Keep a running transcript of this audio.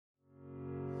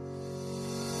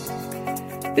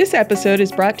This episode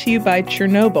is brought to you by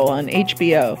Chernobyl on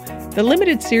HBO. The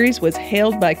limited series was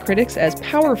hailed by critics as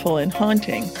powerful and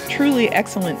haunting, truly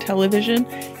excellent television,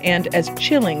 and as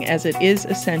chilling as it is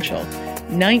essential.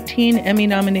 19 Emmy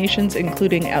nominations,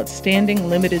 including Outstanding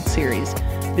Limited Series.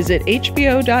 Visit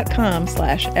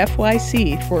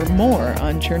hbo.com/FYC for more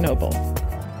on Chernobyl.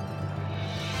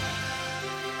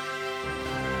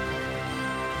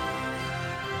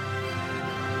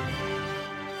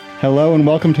 Hello and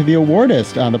welcome to The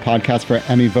Awardist, the podcast for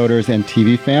Emmy voters and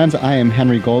TV fans. I am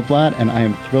Henry Goldblatt, and I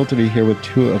am thrilled to be here with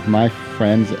two of my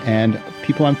friends and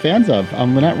people I'm fans of.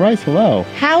 Lynette Rice, hello.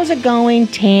 How's it going,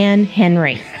 Tan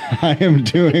Henry? I am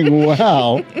doing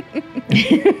well.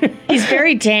 He's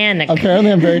very tan.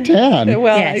 Apparently I'm very tan.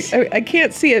 Well, Yes. I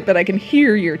can't see it, but I can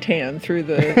hear your tan through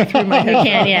my headphones. You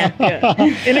can, yeah.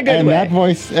 In a good And way. that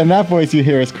voice you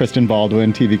hear is Kristen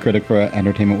Baldwin, TV critic for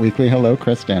Entertainment Weekly. Hello,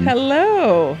 Kristen.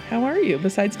 Hello. How are you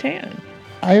besides tan?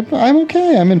 I'm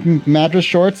okay. I'm in mattress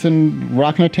shorts and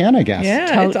rocking a tan, I guess.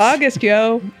 Yeah, Totes. it's August,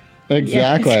 yo.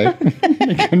 Exactly.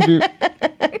 It couldn't be-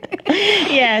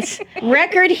 Yes.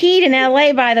 Record heat in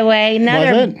LA, by the way.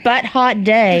 Another Was it? butt hot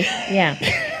day. Yeah.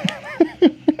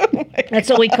 That's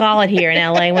what we call it here in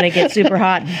LA when it gets super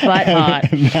hot. Butt hot.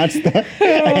 That's the.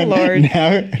 Oh, Lord.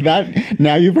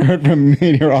 Now you've heard from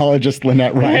meteorologist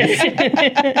Lynette Rice.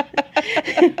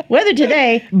 Weather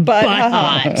today, Butt butt hot.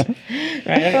 hot.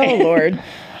 Right, okay. Oh, Lord.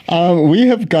 We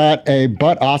have got a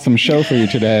butt awesome show for you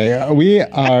today. We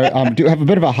are do have a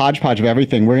bit of a hodgepodge of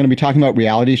everything. We're going to be talking about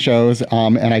reality shows,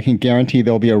 and I can guarantee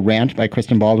there'll be a rant by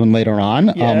Kristen Baldwin later on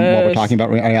while we're Yes. talking about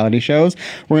reality shows.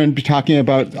 We're going to be talking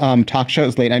about talk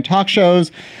shows, late night talk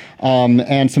shows,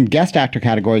 and some guest actor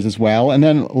categories as well. And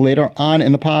then later on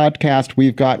in the podcast,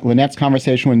 we've got Lynette's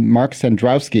conversation with Mark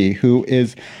Cendrowski, who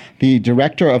is the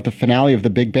director of the finale of The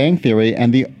Big Bang Theory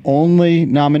and the only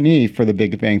nominee for The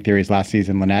Big Bang Theory's last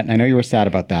season, Lynette. I know you were sad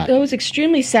about that. I was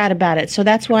extremely sad about it, so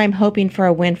that's why I'm hoping for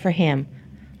a win for him.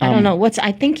 I don't know.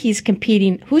 I think he's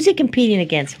competing. Who's he competing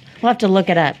against? We'll have to look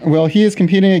it up. Well, he is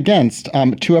competing against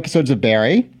 2 episodes of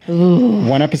Barry,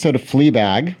 1 episode of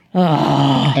Fleabag,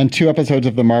 and 2 episodes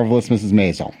of The Marvelous Mrs.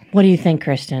 Maisel. What do you think,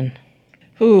 Kristen?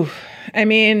 Ooh, I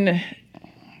mean,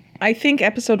 I think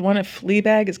episode 1 of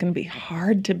Fleabag is going to be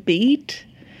hard to beat.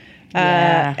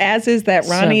 Yeah. As is that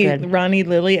So Ronnie good.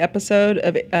 Lilly episode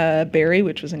of Barry,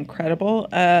 which was incredible.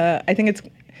 I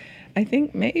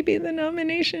think maybe the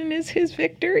nomination is his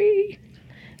victory.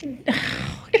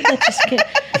 Let's just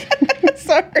get,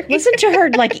 Sorry. listen to her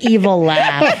evil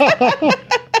laugh.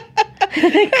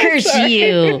 Curse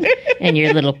you and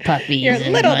your little puppies. Your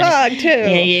and little what- dog, too.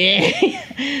 Yeah.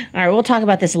 All right, we'll talk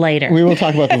about this later. We will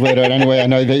talk about this later. And anyway, I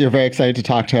know that you're very excited to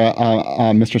talk to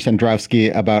Mr.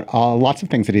 Cendrowski about lots of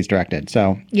things that he's directed.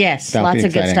 So Yes, that'll be lots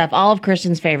of good exciting. stuff. All of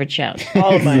Kristen's favorite shows.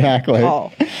 All of mine. Exactly.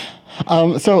 All.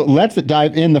 So let's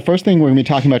dive in. The first thing we're going to be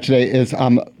talking about today is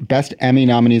Best Emmy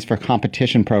Nominees for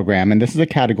Competition Program. And this is a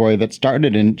category that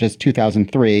started in just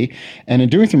 2003. And in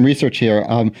doing some research here,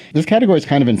 this category is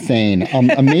kind of insane.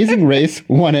 Amazing Race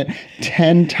won it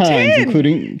 10 times,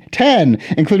 including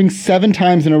 7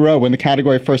 times in a row when the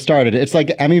category first started. It's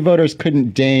like Emmy voters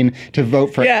couldn't deign to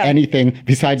vote for Yeah. anything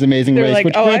besides Amazing They're Race, like,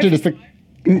 which "Oh, granted I've-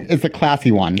 is the classy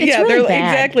one. Yeah, really they're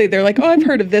bad. exactly. They're like, oh, I've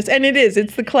heard of this, and it is.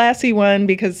 It's the classy one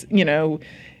because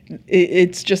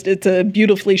it's a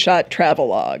beautifully shot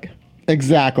travelogue.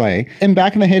 Exactly. And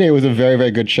back in the heyday, it was a very,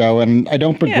 very good show, and I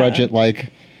don't begrudge Yeah. it.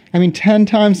 10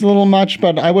 times is a little much,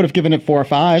 but I would have given it 4 or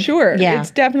 5. Sure, Yeah.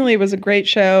 it's definitely was a great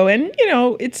show, and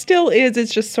it still is.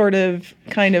 It's just sort of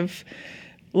kind of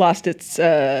lost its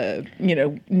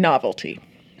novelty.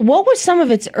 What was some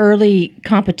of its early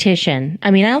competition?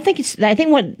 I mean, I think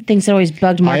one things that always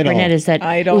bugged Mark Idol. Burnett is that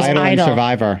Idol. it was Idol and Idol.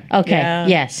 Survivor. Okay. Yeah.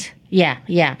 Yes.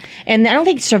 Yeah. And I don't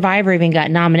think Survivor even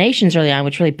got nominations early on,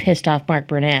 which really pissed off Mark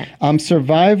Burnett.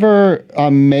 Survivor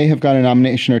may have got a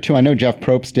nomination or 2. I know Jeff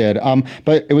Probst did.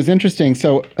 But it was interesting.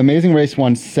 So Amazing Race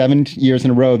won 7 years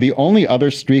in a row. The only other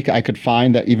streak I could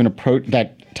find that even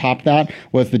topped that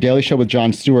was The Daily Show with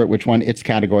Jon Stewart, which won its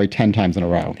category 10 times in a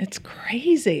row. It's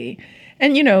crazy.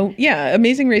 And,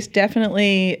 Amazing Race,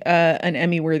 definitely an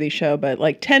Emmy-worthy show, but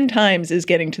 10 times is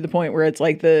getting to the point where it's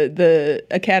like the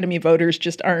Academy voters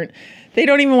just they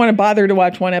don't even want to bother to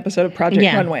watch one episode of Project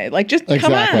Yeah. Runway. Come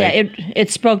Exactly. on. Yeah,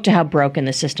 it spoke to how broken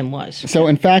the system was. So,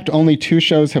 in fact, only 2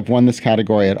 shows have won this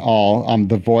category at all.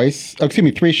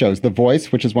 3 shows. The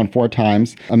Voice, which has won 4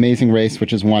 times. Amazing Race, which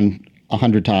has won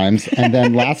 100 times. And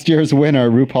then last year's winner,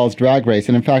 RuPaul's Drag Race.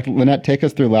 And in fact, Lynette, take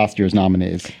us through last year's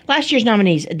nominees. Last year's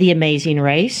nominees, The Amazing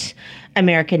Race,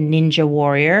 American Ninja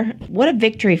Warrior. What a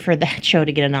victory for that show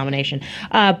to get a nomination.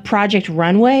 Project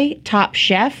Runway, Top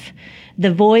Chef,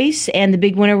 The Voice, and the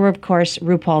big winner were, of course,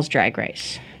 RuPaul's Drag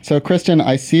Race. So, Kristen,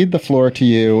 I cede the floor to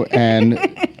you, and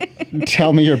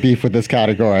tell me your beef with this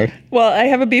category. Well, I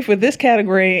have a beef with this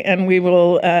category, and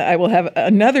I will have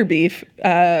another beef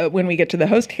when we get to the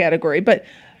host category. But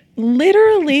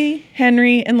literally,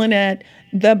 Henry and Lynette,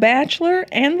 The Bachelor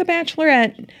and The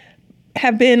Bachelorette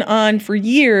have been on for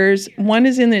years. One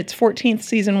is in its 14th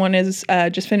season. One is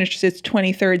just finished its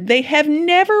 23rd. They have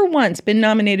never once been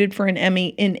nominated for an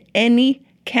Emmy in any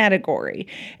category.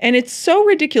 And it's so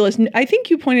ridiculous. I think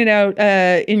you pointed out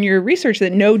in your research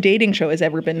that no dating show has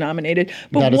ever been nominated.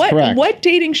 But that is correct. What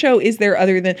dating show is there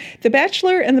other than The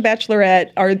Bachelor and The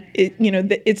Bachelorette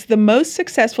it's the most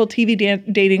successful TV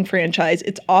dating franchise.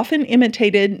 It's often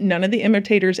imitated. None of the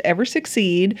imitators ever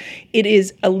succeed. It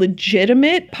is a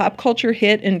legitimate pop culture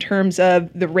hit in terms of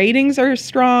the ratings are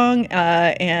strong,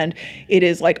 and it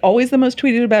is like always the most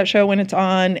tweeted about show when it's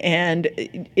on, and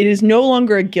it is no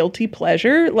longer a guilty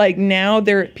pleasure. Like now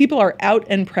people are out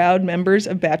and proud members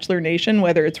of Bachelor Nation,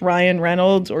 whether it's Ryan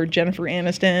Reynolds or Jennifer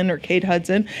Aniston or Kate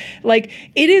Hudson. Like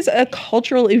it is a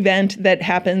cultural event that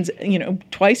happens,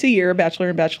 twice a year, Bachelor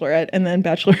and Bachelorette, and then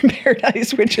Bachelor in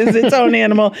Paradise, which is its own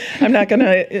animal. I'm not going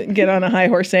to get on a high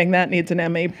horse saying that needs an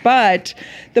Emmy. But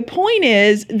the point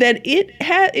is that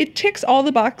it ticks all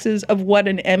the boxes of what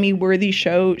an Emmy-worthy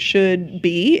show should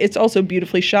be. It's also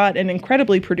beautifully shot and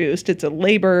incredibly produced. It's a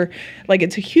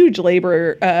huge labor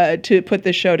to put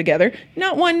this show together.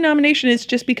 Not one nomination is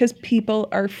just because people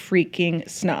are freaking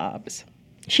snobs.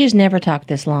 She's never talked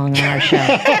this long on our show.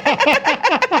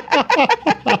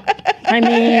 I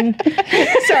mean...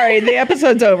 Sorry, the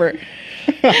episode's over.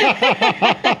 We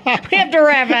have to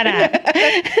wrap it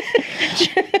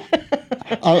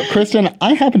up. Kristen,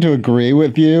 I happen to agree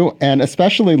with you, and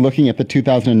especially looking at the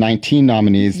 2019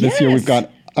 nominees. This year we've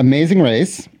got Amazing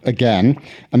Race, again,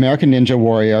 American Ninja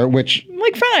Warrior, which...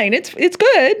 fine. It's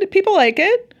good. People like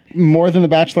it. More than The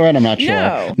Bachelorette, I'm not sure.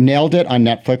 No. Nailed It on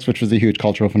Netflix, which was a huge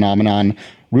cultural phenomenon.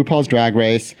 RuPaul's Drag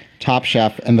Race, Top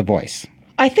Chef, and The Voice.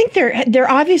 I think they're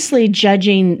obviously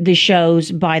judging the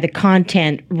shows by the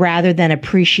content rather than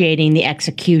appreciating the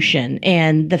execution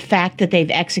and the fact that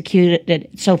they've executed it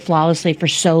so flawlessly for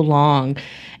so long.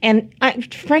 And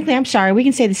frankly, I'm sorry, we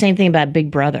can say the same thing about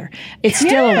Big Brother. It's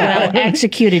still a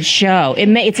well-executed show.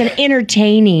 It's an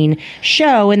entertaining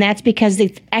show, and that's because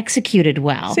it's executed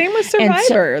well. Same with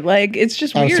Survivor. It's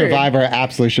just weird. Survivor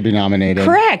absolutely should be nominated.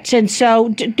 Correct. And so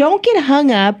don't get hung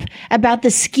up about the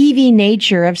skeevy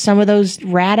nature of some of those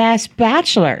rat-ass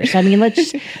bachelors. I mean, let's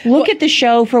just look at the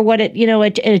show for what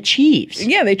it achieves.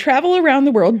 Yeah, they travel around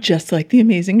the world just like The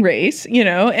Amazing Race, and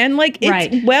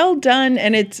it's well done,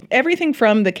 and it's everything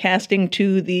from the casting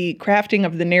to the crafting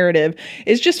of the narrative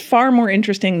is just far more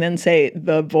interesting than, say,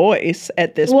 The Voice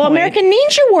at this point. Well, American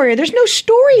Ninja Warrior, there's no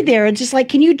story there. It's just like,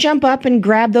 can you jump up and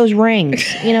grab those rings?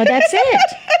 That's it.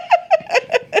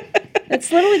 That's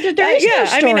literally, there is no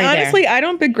story there. Honestly, I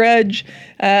don't begrudge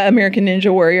American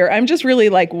Ninja Warrior. I'm just really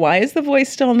like, why is The Voice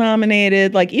still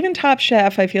nominated? Like, even Top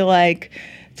Chef, I feel like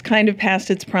it's kind of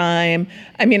past its prime.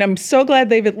 I mean, I'm so glad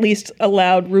they've at least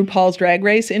allowed RuPaul's Drag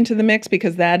Race into the mix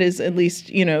because that is at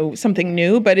least, something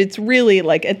new. But it's really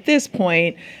like at this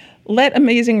point, let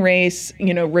Amazing Race,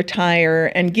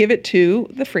 retire and give it to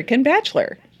the freaking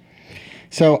Bachelor.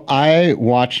 So I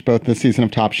watched both this season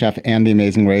of Top Chef and The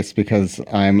Amazing Race because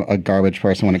I'm a garbage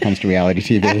person when it comes to reality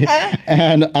TV.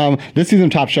 And this season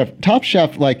of Top Chef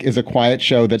is a quiet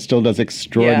show that still does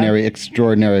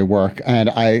extraordinary work. And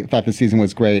I thought the season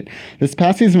was great. This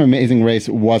past season of Amazing Race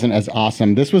wasn't as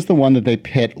awesome. This was the one that they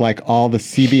pit all the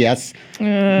CBS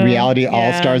reality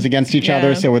all-stars against each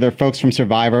other. So were there folks from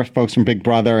Survivor, folks from Big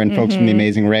Brother, and folks from The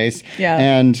Amazing Race. Yeah.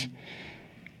 And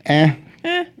I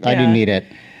didn't need it.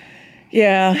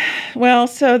 Yeah. Well,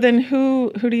 so then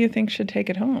who do you think should take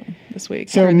it home this week?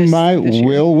 So my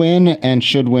will win and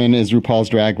should win is RuPaul's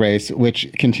Drag Race, which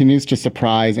continues to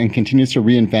surprise and continues to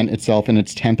reinvent itself in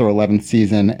its 10th or 11th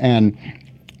season. And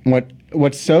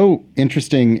what's so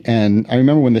interesting, and I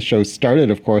remember when the show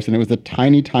started, of course, and it was a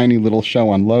tiny, tiny little show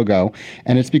on Logo,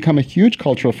 and it's become a huge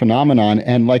cultural phenomenon,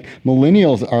 and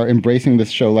millennials are embracing this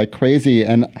show like crazy.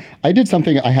 And I did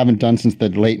something I haven't done since the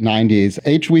late 90s.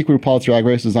 Each week RuPaul's Drag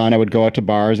Race was on, I would go out to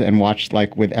bars and watch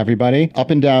with everybody.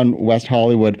 Up and down West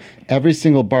Hollywood, every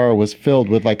single bar was filled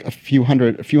with a few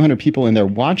hundred people in there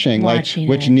watching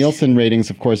which Nielsen ratings,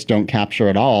 of course, don't capture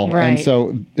at all. Right. And so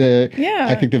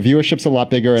I think the viewership's a lot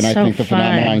bigger, and I think the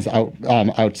phenomenon is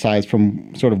outsized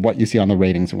from sort of what you see on the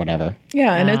ratings or whatever.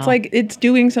 Yeah, and it's it's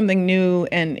doing something new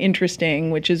and interesting,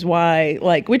 which is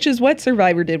what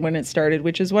Survivor did when it started,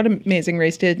 which is what Amazing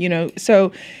Race did,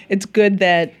 So it's good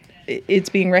that it's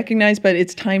being recognized, but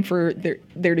it's time for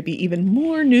there to be even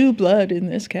more new blood in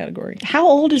this category. How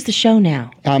old is the show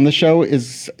now? The show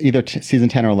is either season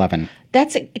 10 or 11.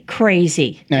 That's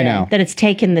crazy. I know. That it's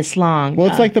taken this long. Well,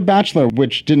 it's like The Bachelor,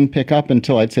 which didn't pick up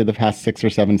until I'd say the past 6 or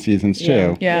 7 seasons,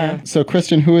 too. Yeah. So,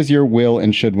 Kristen, who is your will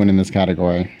and should win in this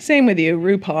category? Same with you,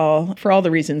 RuPaul. For all the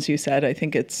reasons you said, I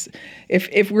think it's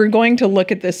if we're going to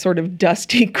look at this sort of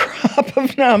dusty crop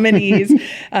of nominees,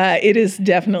 it is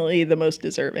definitely the most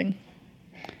deserving.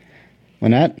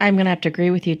 Lynette? I'm going to have to agree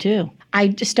with you, too. I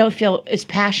just don't feel as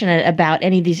passionate about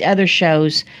any of these other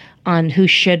shows on who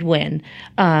should win.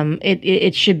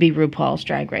 It should be RuPaul's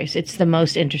Drag Race. It's the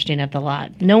most interesting of the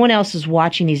lot. No one else is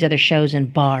watching these other shows in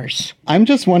bars. I'm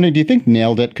just wondering, do you think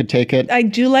Nailed It could take it? I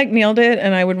do like Nailed It,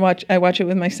 and I watch it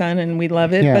with my son, and we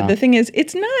love it. Yeah. But the thing is,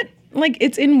 it's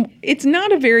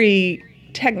not a very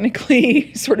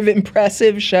technically sort of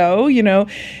impressive show,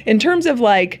 in terms of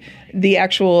like the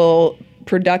actual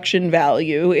production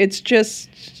value. It's just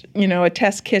a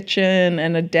test kitchen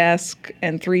and a desk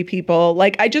and 3 people.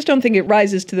 Like, I just don't think it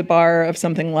rises to the bar of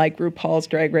something like RuPaul's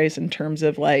Drag Race in terms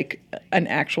of like an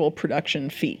actual production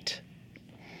feat.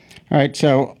 All right,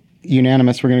 so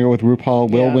unanimous. We're going to go with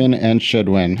RuPaul will win and should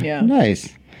win. Yeah. Nice.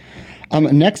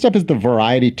 Next up is the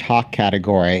Variety Talk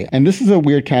category. And this is a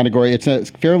weird category. It's a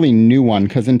fairly new one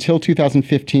because until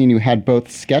 2015, you had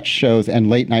both sketch shows and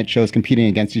late night shows competing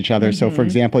against each other. Mm-hmm. So, for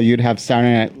example, you'd have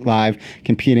Saturday Night Live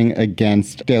competing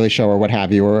against Daily Show or what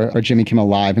have you, or Jimmy Kimmel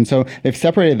Live. And so they've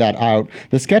separated that out.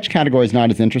 The sketch category is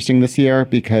not as interesting this year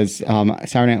because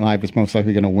Saturday Night Live is most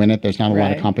likely going to win it. There's not a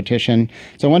lot of competition.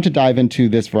 So I want to dive into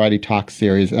this Variety Talk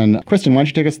series. And Kristen, why don't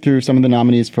you take us through some of the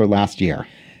nominees for last year?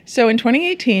 So in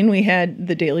 2018, we had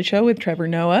The Daily Show with Trevor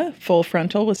Noah, Full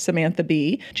Frontal with Samantha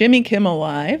Bee, Jimmy Kimmel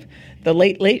Live, The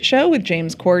Late Late Show with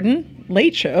James Corden,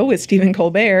 Late Show with Stephen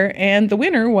Colbert, and the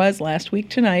winner was Last Week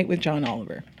Tonight with John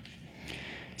Oliver.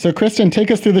 So, Kristen,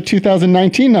 take us through the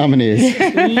 2019 nominees.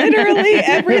 Literally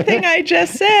everything I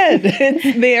just said.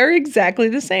 They are exactly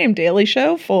the same. Daily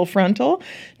Show, Full Frontal,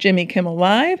 Jimmy Kimmel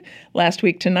Live, Last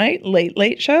Week Tonight, Late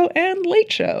Late Show, and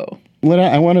Late Show.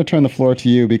 Lynette, I want to turn the floor to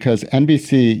you because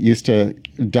NBC used to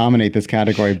dominate this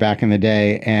category back in the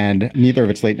day, and neither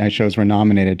of its late night shows were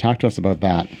nominated. Talk to us about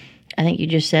that. I think you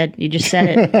just said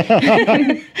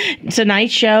it. Tonight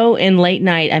Show and late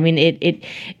night. I mean,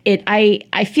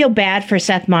 I feel bad for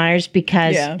Seth Meyers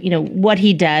because what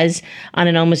he does on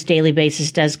an almost daily basis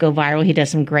does go viral. He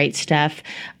does some great stuff.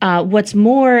 What's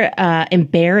more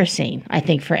embarrassing, I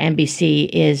think, for NBC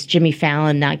is Jimmy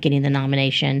Fallon not getting the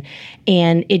nomination,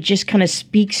 and it just kind of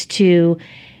speaks to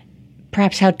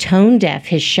perhaps how tone deaf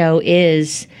his show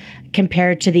is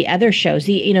compared to the other shows.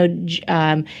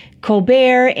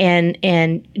 Colbert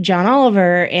and John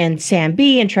Oliver and Sam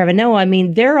Bee and Trevor Noah, I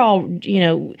mean, they're all,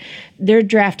 they're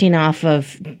drafting off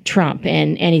of Trump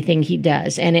and anything he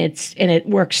does. And it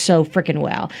works so freaking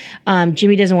well.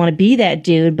 Jimmy doesn't want to be that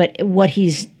dude, but what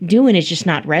he's doing is just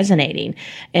not resonating.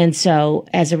 And so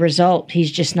as a result,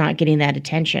 he's just not getting that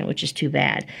attention, which is too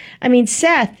bad. I mean,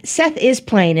 Seth is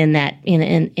playing in that,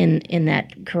 in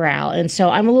that corral. And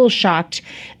so I'm a little shocked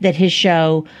that his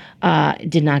show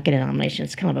did not get a nomination.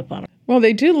 It's kind of a bummer. Well,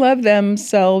 they do love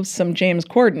themselves some James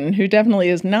Corden, who definitely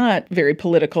is not very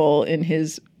political in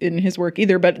his work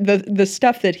either. But the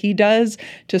stuff that he does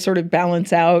to sort of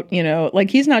balance out, like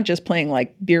he's not just playing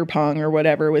like beer pong or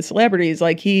whatever with celebrities.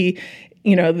 Like he,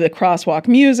 the crosswalk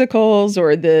musicals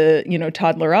or the,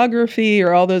 toddlerography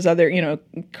or all those other,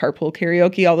 carpool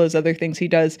karaoke, all those other things he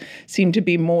does seem to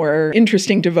be more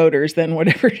interesting to voters than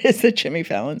whatever it is that Jimmy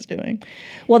Fallon's doing.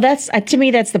 Well, that's to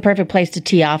me, that's the perfect place to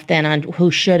tee off then on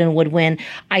who should and would win.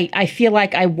 I feel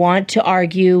like I want to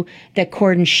argue that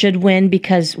Corden should win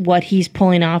because what he's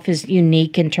pulling off is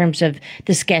unique in terms of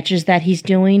the sketches that he's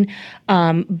doing.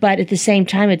 But at the same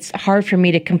time, it's hard for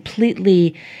me to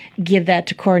completely give that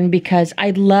to Corden because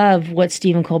I love what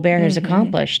Stephen Colbert has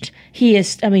accomplished.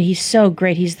 He's so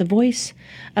great. He's the voice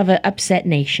of an upset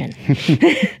nation.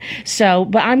 So,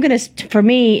 but I'm going to, for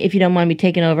me, if you don't mind me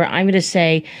taking over, I'm going to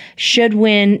say should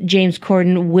win James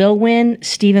Corden, will win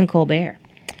Stephen Colbert.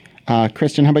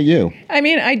 Kristen, how about you? I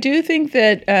mean, I do think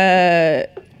that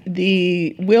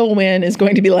the will win is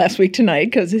going to be Last Week Tonight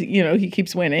because, he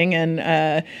keeps winning.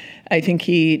 And I think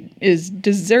he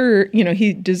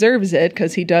deserves it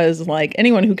because he does, like,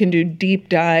 anyone who can do deep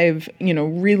dive,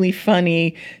 really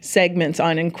funny segments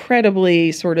on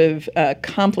incredibly sort of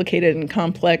complicated and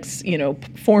complex,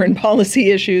 foreign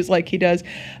policy issues like he does.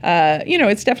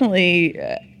 It's definitely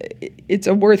it's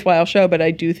a worthwhile show, but I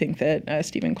do think that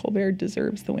Stephen Colbert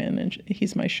deserves the win, and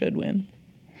he's my should win.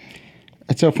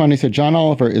 It's so funny. So John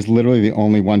Oliver is literally the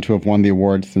only one to have won the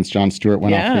award since Jon Stewart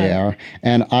went off the air.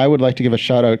 And I would like to give a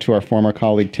shout out to our former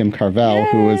colleague Tim Carvel,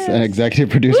 who was an executive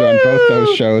producer on both those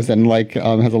shows and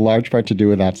has a large part to do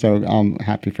with that. So I'm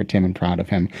happy for Tim and proud of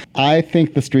him. I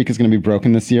think the streak is going to be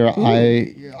broken this year.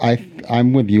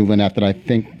 I'm with you, Lynette, that I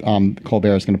think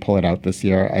Colbert is going to pull it out this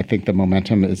year. I think the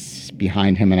momentum is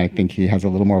behind him, and I think he has a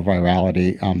little more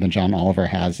virality than John Oliver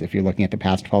has if you're looking at the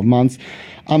past 12 months.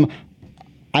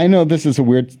 I know this is a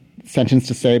weird sentence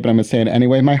to say, but I'm going to say it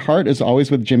anyway. My heart is always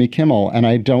with Jimmy Kimmel, and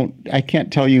I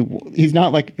can't tell you, he's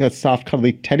not like a soft,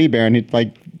 cuddly teddy bear, and I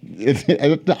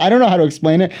don't know how to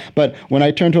explain it, but when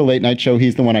I turn to a late night show,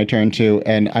 he's the one I turn to,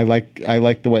 and I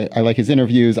like his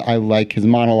interviews, I like his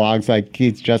monologues,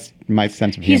 he's just my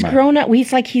sense of humor. He's grown up.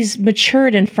 He's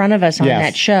matured in front of us on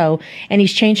that show, and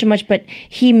he's changed so much. But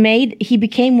he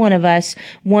became one of us.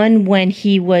 When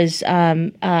he was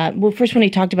first when he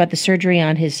talked about the surgery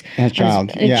on his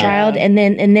child, and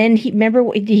then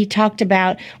he talked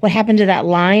about what happened to that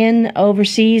lion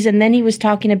overseas, and then he was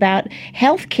talking about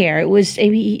healthcare. It was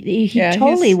he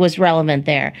totally was relevant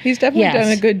there. He's definitely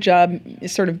done a good job,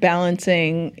 sort of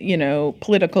balancing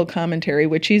political commentary,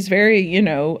 which he's very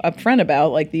upfront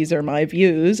about. Like, these are my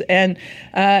views, and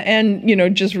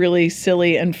just really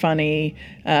silly and funny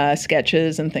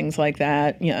sketches and things like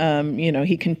that.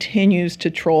 He continues to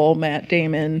troll Matt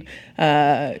Damon,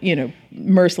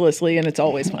 mercilessly, and it's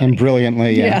always funny and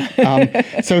brilliantly.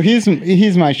 Yeah. So he's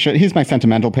my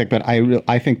sentimental pick, but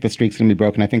I think the streak's going to be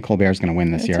broken. I think Colbert's going to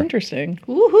win this year. That's interesting.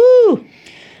 Woohoo!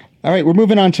 All right, we're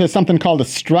moving on to something called a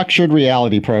structured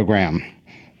reality program.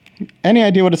 Any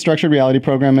idea what a structured reality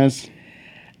program is?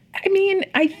 I mean,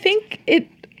 I think it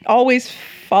always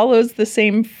follows the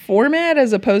same format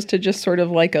as opposed to just sort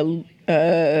of like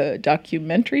a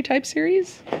documentary type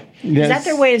series. Yes. Is that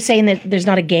their way of saying that there's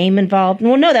not a game involved?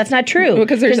 Well, no, that's not true.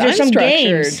 Because there's some unstructured.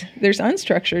 games. There's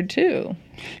unstructured too.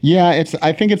 Yeah,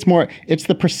 I think it's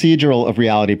the procedural of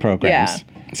reality programs. Yeah.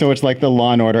 So it's like the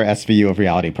Law and Order SVU of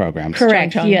reality programs.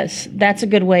 Correct. Yes, that's a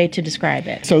good way to describe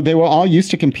it. So they were all used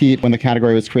to compete when the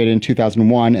category was created in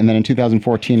 2001, and then in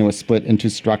 2014 it was split into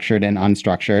structured and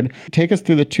unstructured. Take us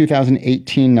through the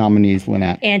 2018 nominees,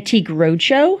 Lynette. Antique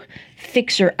Roadshow,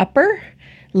 Fixer Upper,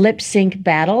 Lip Sync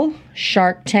Battle,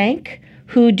 Shark Tank,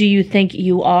 Who Do You Think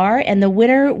You Are? And the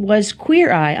winner was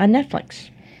Queer Eye on Netflix.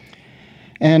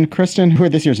 And Kristen, who are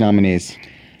this year's nominees?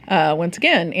 Once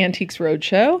again, Antiques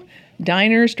Roadshow,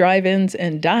 Diners, Drive-Ins,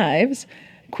 and Dives,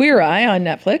 Queer Eye on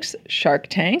Netflix, Shark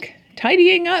Tank,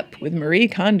 Tidying Up with Marie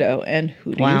Kondo, and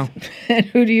Who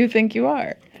Do You Think You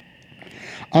Are?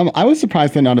 I was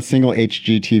surprised that not a single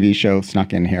HGTV show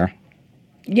snuck in here.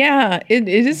 Yeah, it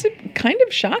is kind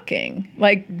of shocking,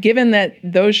 given that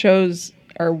those shows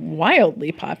are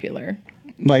wildly popular.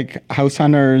 Like House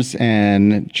Hunters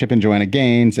and Chip and Joanna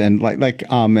Gaines and Love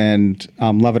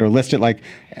It or List It.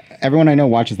 Everyone I know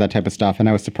watches that type of stuff, and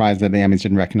I was surprised that the Emmys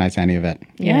didn't recognize any of it.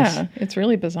 Yeah, it's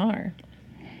really bizarre.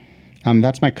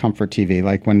 That's my comfort TV.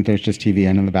 When there's just TV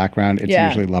in the background, it's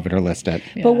usually Love It or List It.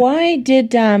 Yeah. But why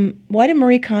did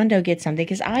Marie Kondo get something?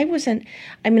 Because I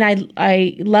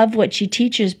love what she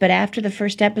teaches, but after the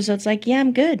first episode, it's like, yeah,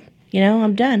 I'm good.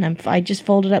 I'm done. I just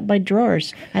folded up my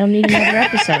drawers. I don't need another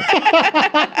episode.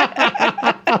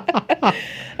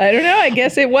 I don't know. I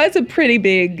guess it was a pretty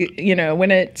big,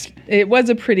 it was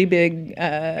a pretty big,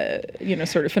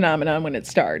 sort of phenomenon when it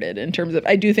started in terms of,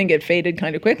 I do think it faded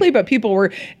kind of quickly, but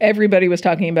everybody was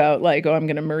talking about I'm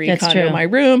going to Marie Kondo my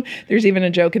room. There's even a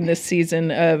joke in this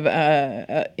season of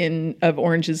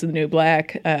Orange is the New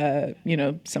Black.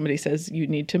 Somebody says you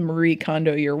need to Marie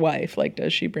Kondo your wife.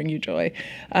 Does she bring you joy?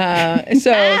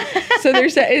 So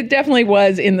it definitely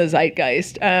was in the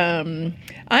zeitgeist.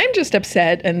 I'm just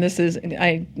upset, and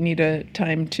I need a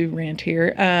time to rant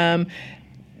here,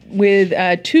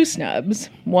 with two snubs.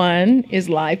 One is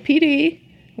Live PD,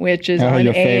 which is on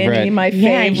A&E, my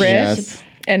favorite. Yes.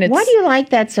 And why do you like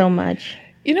that so much?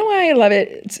 You know why I love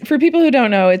it? For people who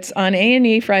don't know, it's on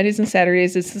A&E Fridays and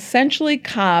Saturdays. It's essentially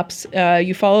cops.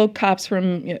 You follow cops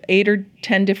from 8 or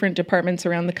 10 different departments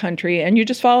around the country, and you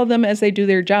just follow them as they do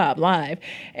their job live.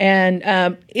 And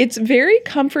it's very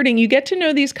comforting. You get to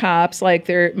know these cops. My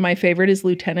favorite is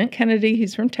Lieutenant Kennedy.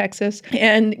 He's from Texas.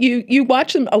 And you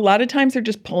watch them. A lot of times they're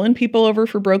just pulling people over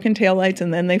for broken taillights,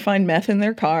 and then they find meth in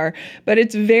their car. But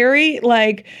it's very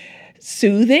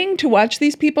soothing to watch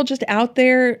these people just out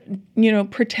there,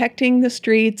 protecting the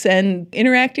streets and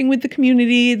interacting with the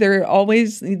community. They're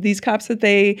always, these cops that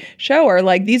they show are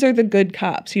these are the good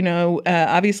cops.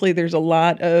 Obviously there's a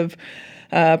lot of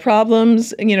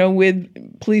problems,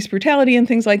 with police brutality and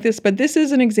things like this, but this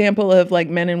is an example of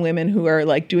men and women who are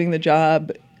doing the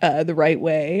job the right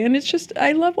way, and it's just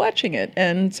I love watching it,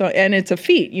 and it's a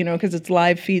feat, because it's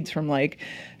live feeds from like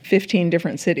 15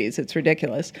 different cities. It's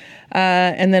ridiculous.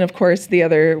 And then, of course, the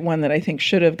other one that I think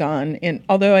should have gone in,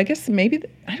 although I guess maybe,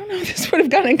 I don't know if this would have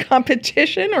gone in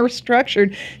competition or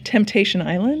structured, Temptation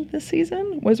Island this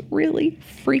season was really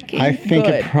freaking I think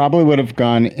good. It probably would have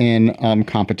gone in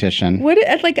competition.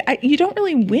 You don't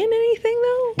really win anything,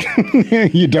 though?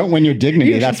 You don't win your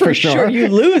dignity, that's for sure. You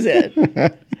lose it.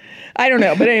 I don't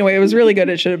know. But anyway, it was really good.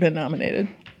 It should have been nominated.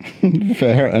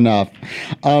 Fair enough.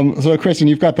 So, Kristen,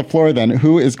 you've got the floor then.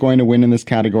 Who is going to win in this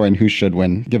category and who should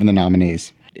win, given the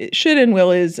nominees? Should and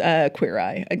will is Queer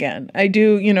Eye again. I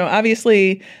do,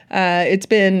 obviously it's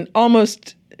been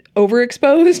almost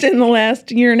overexposed in the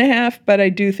last year and a half, but I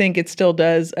do think it still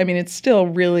does. I mean, it's still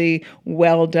really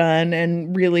well done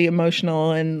and really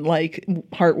emotional and like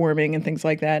heartwarming and things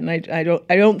like that. And I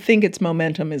don't think its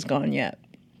momentum is gone yet.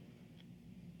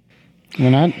 You're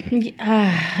not?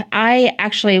 I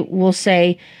actually will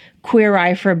say Queer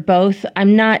Eye for both.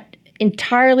 I'm not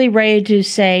entirely ready to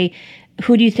say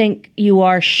who do you think you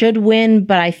are should win,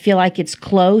 but I feel like it's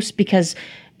close because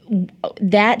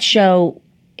that show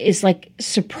is like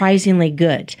surprisingly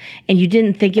good. And you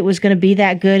didn't think it was going to be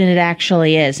that good, and it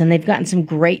actually is. And they've gotten some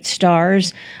great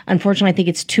stars. Unfortunately, I think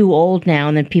it's too old now,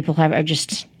 and then people are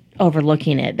just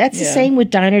overlooking it. That's the same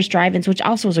with Diners, Drive-Ins, which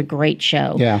also was a great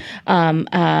show. Yeah.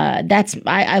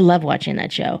 I love watching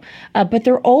that show. But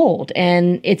they're old,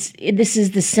 and this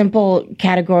is the simple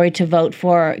category to vote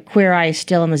for. Queer Eye is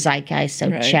still in the zeitgeist,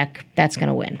 so check. That's going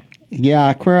to win.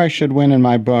 Yeah, Queer Eye should win in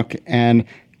my book. And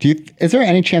is there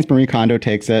any chance Marie Kondo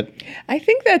takes it? I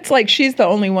think that's like she's the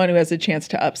only one who has a chance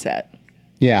to upset.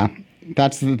 Yeah.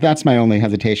 That's my only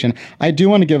hesitation. I do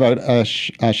want to give out a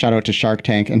shout out to Shark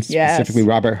Tank and specifically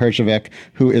Robert Herjavec,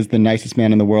 who is the nicest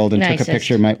man in the world and took a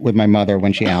picture with my mother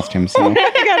when she asked him. So, oh my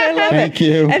God, I love thank it.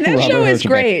 you. And that show is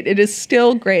great. It is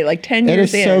still great. Like 10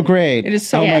 years in. It is so great. It is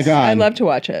so. Oh my God. I love to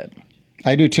watch it.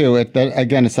 I do too.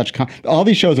 It's such all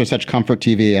these shows are such comfort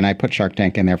TV, and I put Shark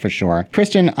Tank in there for sure.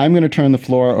 Kristen, I'm going to turn the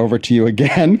floor over to you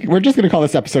again. We're just going to call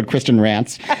this episode Kristen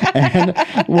Rants, and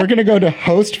we're going to go to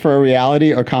host for a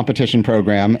reality or competition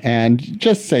program, and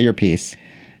just say your piece.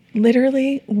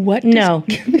 Literally, what does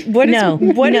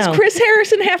Chris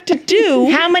Harrison have to do?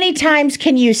 How many times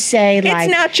can you say, like,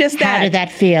 it's not just that. How did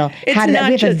that feel? We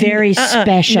have a very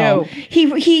special. No.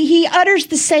 He utters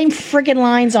the same friggin'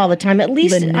 lines all the time. At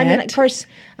least, Lynette, I mean, of course,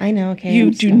 I know. Okay,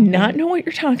 you do not know what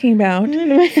you're talking about.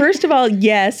 First of all,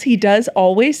 yes, he does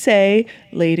always say,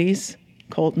 "Ladies,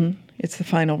 Colton, it's the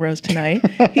final rose tonight."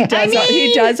 He does.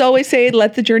 He does always say,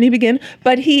 "Let the journey begin."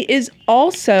 But he is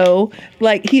also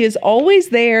he is always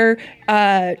there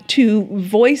to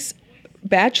voice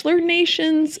Bachelor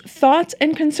Nation's thoughts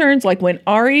and concerns. Like when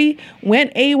Ari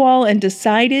went AWOL and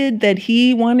decided that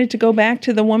he wanted to go back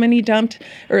to the woman he dumped,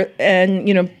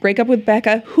 and break up with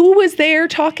Becca. Who was there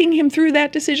talking him through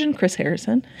that decision? Chris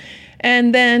Harrison.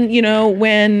 And then,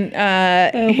 when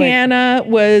Hannah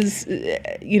was,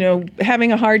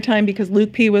 having a hard time because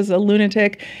Luke P. was a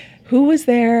lunatic, who was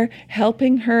there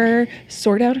helping her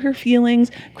sort out her feelings?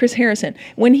 Chris Harrison.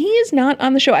 When he is not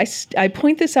on the show, I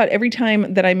point this out every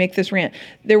time that I make this rant.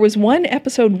 There was one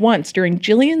episode once during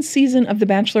Jillian's season of The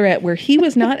Bachelorette where he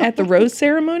was not at the rose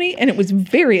ceremony, and it was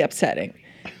very upsetting.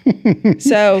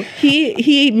 So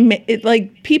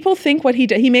people think what he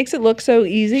does, he makes it look so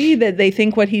easy that they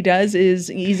think what he does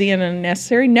is easy and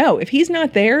unnecessary. No, if he's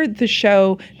not there, the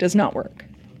show does not work.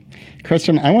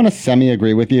 Kristen, I want to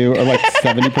semi-agree with you, or like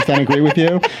 70% agree with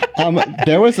you.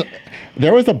 There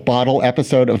was a bottle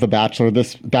episode of The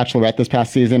Bachelorette this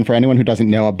past season. For anyone who doesn't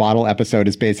know, a bottle episode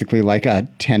is basically like a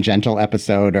tangential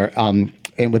episode or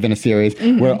within a series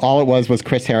where all it was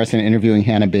Chris Harrison interviewing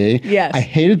Hannah B. Yes. I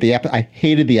hated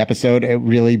the episode. It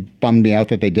really bummed me out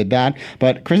that they did that.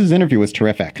 But Chris's interview was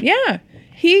terrific. Yeah.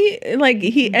 He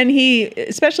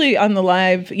especially on the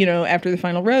live, after the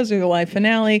final rose or the live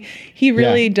finale, he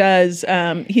really does.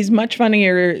 He's much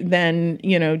funnier than,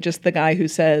 just the guy who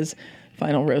says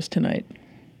final rose tonight.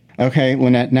 Okay,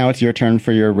 Lynette, now it's your turn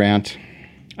for your rant.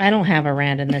 I don't have a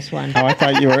rant in this one. Oh, I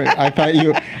thought you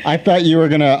were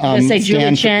gonna say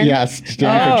Julie Chen. Yes,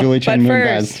 stand for Julie Chen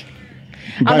Moonves.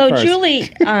 Although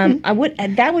Julie,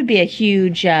 that would be a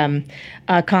huge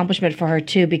accomplishment for her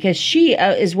too, because she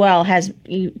as well has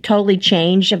totally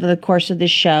changed over the course of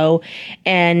this show,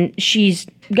 and she's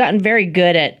gotten very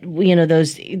good at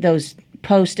those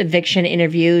post eviction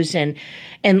interviews and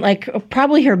like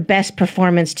probably her best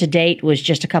performance to date was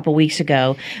just a couple weeks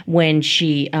ago when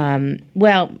she I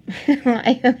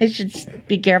should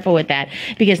be careful with that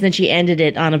because then she ended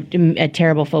it on a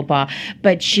terrible faux pas,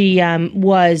 but she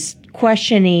was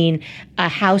questioning a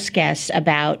house guest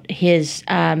about his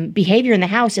behavior in the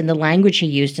house and the language he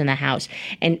used in the house.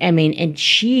 And I mean, and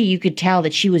you could tell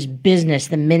that she was business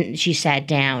the minute she sat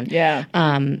down. Yeah.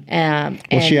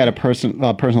 Well, she had a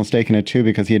personal stake in it too,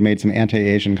 because he had made some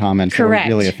anti-Asian comments correct.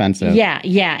 that were really offensive.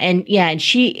 And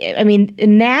she, I mean,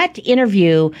 in that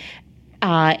interview,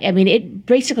 it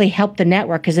basically helped the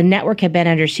network, because the network had been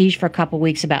under siege for a couple of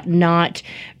weeks about not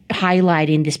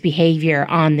highlighting this behavior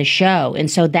on the show. And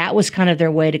so that was kind of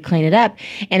their way to clean it up.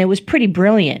 And it was pretty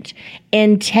brilliant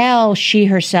until she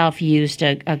herself used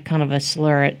a kind of a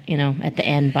slur at the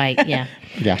end by, yeah.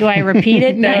 Do I repeat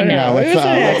it? No. Yeah.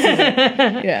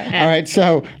 All right.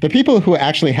 So the people who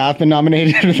actually have been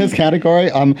nominated for this category,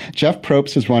 Jeff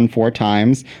Probst has won 4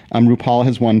 times. RuPaul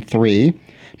has won 3.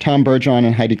 Tom Bergeron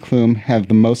and Heidi Klum have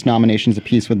the most nominations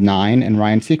apiece with 9, and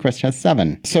Ryan Seacrest has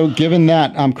 7. So given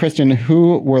that, Kristen,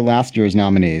 who were last year's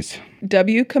nominees?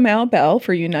 W. Kamau Bell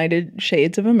for United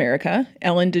Shades of America,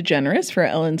 Ellen DeGeneres for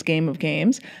Ellen's Game of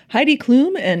Games, Heidi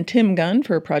Klum and Tim Gunn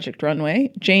for Project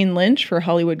Runway, Jane Lynch for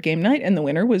Hollywood Game Night, and the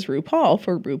winner was RuPaul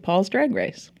for RuPaul's Drag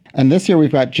Race. And this year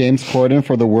we've got James Corden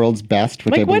for The World's Best,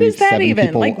 which I believe what is that 7 even?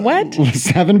 people, like what?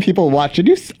 7 people watched.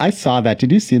 I saw that. Did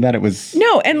you see that? It was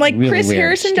no, and like really Chris weird.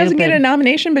 Harrison doesn't get a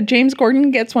nomination, but James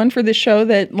Corden gets one for this show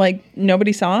that like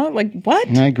nobody saw. Like what?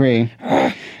 I agree.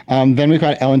 Then we've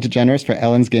got Ellen DeGeneres for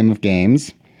Ellen's Game of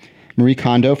Games, Marie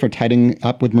Kondo for Tidying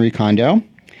Up with Marie Kondo,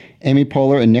 Amy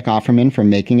Poehler and Nick Offerman for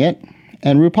Making It,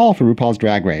 and RuPaul for RuPaul's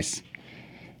Drag Race.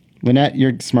 Lynette,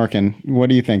 you're smirking.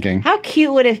 What are you thinking? How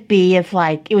cute would it be if,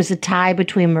 like, it was a tie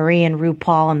between Marie and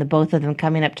RuPaul and the both of them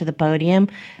coming up to the podium?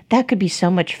 That could be so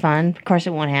much fun. Of course,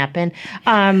 it won't happen.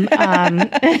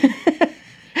 I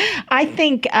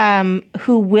think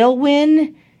who will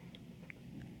win?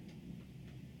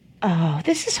 Oh,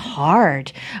 this is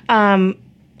hard. I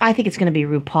think it's going to be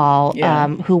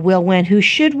RuPaul. Who will win? Who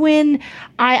should win?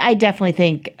 I definitely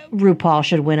think RuPaul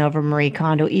should win over Marie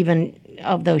Kondo, even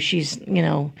although she's,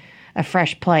 a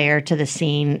fresh player to the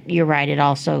scene. You're right. It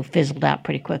also fizzled out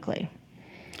pretty quickly.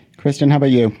 Kristen, how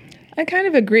about you? I kind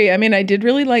of agree. I mean, I did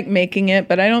really like Making It,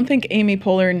 but I don't think Amy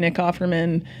Poehler and Nick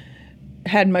Offerman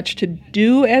had much to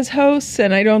do as hosts,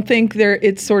 and I don't think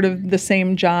it's sort of the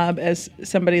same job as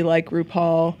somebody like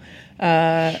RuPaul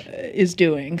is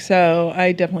doing. So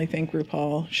I definitely think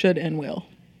RuPaul should and will.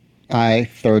 I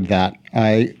third that.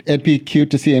 It'd be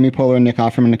cute to see Amy Poehler and Nick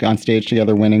Offerman on stage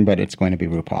together winning, but it's going to be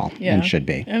RuPaul. Yeah. And should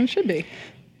be. And should be.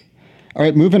 All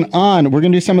right, moving on. We're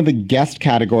going to do some of the guest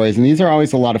categories, and these are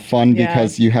always a lot of fun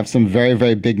because you have some very,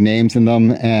 very big names in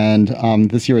them, and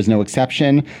this year is no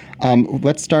exception.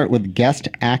 Let's start with Guest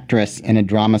Actress in a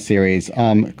Drama Series.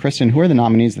 Kristen, who are the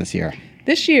nominees this year?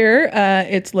 This year,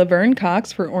 it's Laverne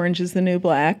Cox for Orange is the New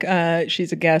Black.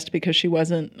 She's a guest because she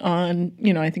wasn't on,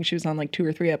 I think she was on like 2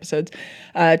 or 3 episodes.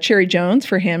 Cherry Jones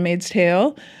for Handmaid's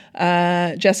Tale.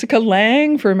 Jessica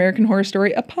Lange for American Horror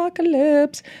Story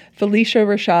Apocalypse. Felicia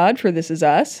Rashad for This Is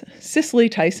Us. Cicely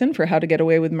Tyson for How to Get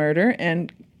Away with Murder.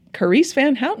 And Carice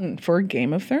Van Houten for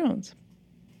Game of Thrones.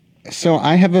 So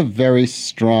I have a very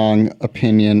strong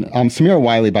opinion. Samira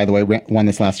Wiley, by the way, won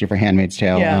this last year for Handmaid's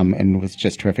Tale and was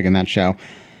just terrific in that show.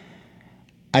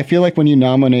 I feel like when you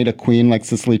nominate a queen like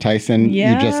Cicely Tyson,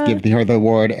 you just give her the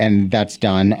award and that's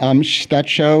done. That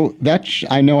show,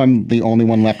 I know I'm the only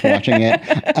one left watching it.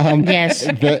 Yes.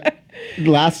 The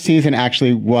last season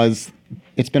actually was...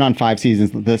 It's been on 5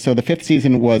 seasons. So the 5th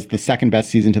season was the second best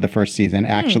season to the first season.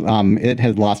 Actually, it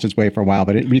had lost its way for a while,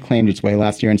 but it reclaimed its way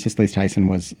last year. And Cicely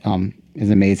Tyson is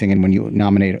amazing. And when you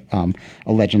nominate a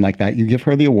legend like that, you give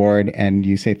her the award and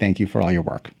you say thank you for all your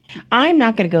work. I'm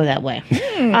not going to go that way.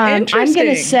 I'm going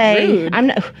to say rude. I'm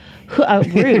not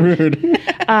rude. Rude.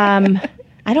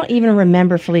 I don't even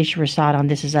remember Felicia Rashad on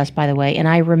This Is Us, by the way, and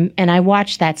I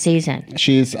watched that season.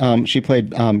 She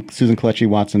played Susan Kelechi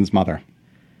Watson's mother.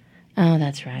 Oh,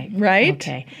 that's right. Right?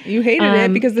 Okay. You hated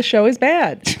it because the show is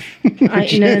bad. No.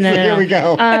 Here we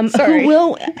go. Sorry.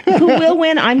 Who will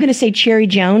win? I'm going to say Cherry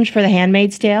Jones for The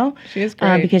Handmaid's Tale. She is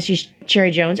great. Because she's Cherry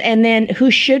Jones. And then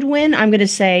who should win? I'm going to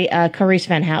say Carice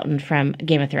Van Houten from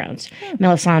Game of Thrones.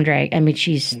 Melisandre. I mean,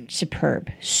 she's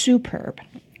superb. Superb.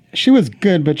 She was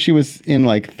good, but she was in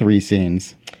like 3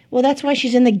 scenes. Well, that's why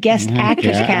she's in the guest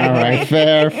actress category.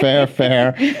 All right.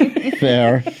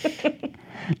 Fair.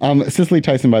 Cicely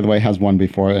Tyson, by the way, has won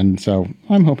before, and so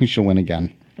I'm hoping she'll win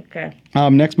again. Okay.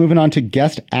 Next, moving on to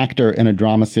Guest Actor in a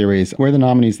Drama Series. Where are the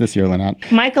nominees this year,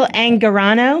 Lynette? Michael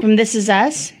Angarano from This Is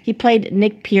Us. He played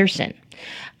Nick Pearson.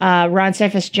 Ron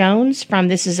Cephas Jones from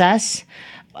This Is Us.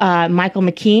 Michael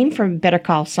McKean from Better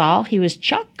Call Saul. He was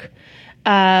Chuck.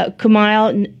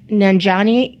 Kumail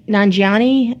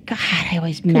Nanjiani. God, I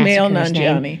always mess up his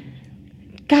name.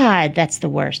 God, that's the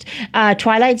worst.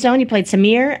 Twilight Zone, he played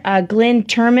Samir. Glenn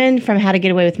Turman from How to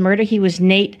Get Away with Murder, he was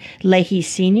Nate Leahy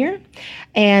Sr.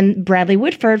 And Bradley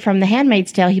Whitford from The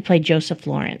Handmaid's Tale, he played Joseph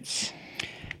Lawrence.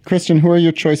 Kristen, who are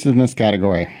your choices in this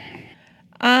category?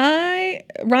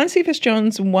 Ron Cephas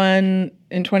Jones won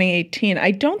in 2018.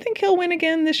 I don't think he'll win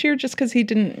again this year just because he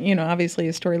didn't, obviously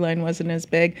his storyline wasn't as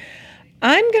big.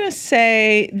 I'm going to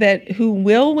say that who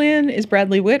will win is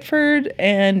Bradley Whitford,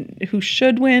 and who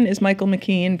should win is Michael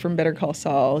McKean from Better Call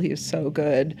Saul. He was so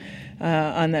good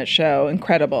on that show.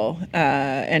 Incredible.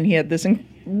 And he had this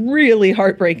really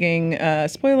heartbreaking,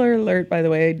 spoiler alert, by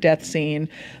the way, death scene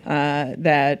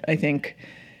that I think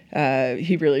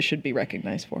he really should be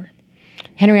recognized for.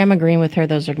 Henry, I'm agreeing with her.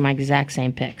 Those are my exact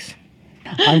same picks.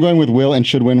 I'm going with will and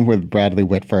should win with Bradley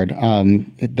Whitford.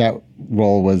 That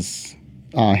role was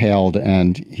hailed,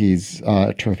 and he's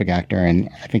a terrific actor, and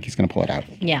I think he's going to pull it out.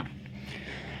 Yeah.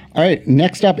 All right.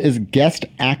 Next up is Guest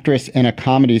Actress in a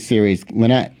Comedy Series.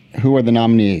 Lynette, who are the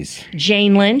nominees?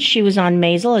 Jane Lynch, she was on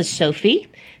Maisel as Sophie.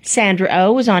 Sandra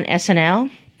Oh was on SNL.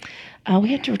 We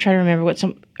have to try to remember what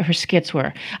some her skits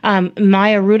were.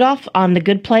 Maya Rudolph on The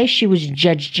Good Place, she was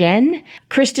Judge Jen.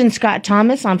 Kristen Scott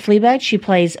Thomas on Fleabag, she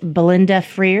plays Belinda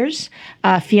Frears.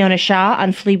 Fiona Shaw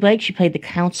on Fleabag, she played the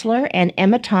counselor. And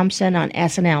Emma Thompson on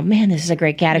SNL. Man, this is a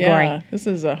great category. Yeah, this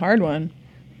is a hard one.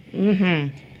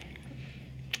 Mm-hmm.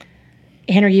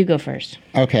 Henry, you go first.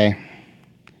 Okay.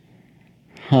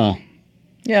 Huh.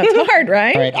 Yeah, it's hard,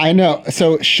 right? All right, I know.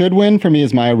 So should win for me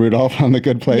is Maya Rudolph on The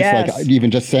Good Place. Yes. Like even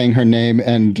just saying her name,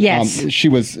 and yes. she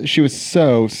was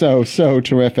so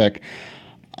terrific.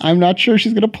 I'm not sure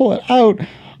she's going to pull it out.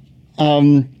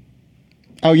 Oh,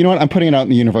 you know what? I'm putting it out in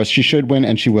the universe. She should win,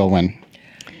 and she will win.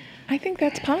 I think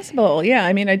that's possible. Yeah,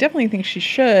 I mean, I definitely think she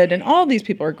should. And all these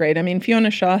people are great. I mean,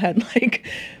 Fiona Shaw had like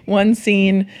one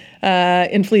scene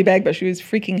in Fleabag, but she was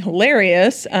freaking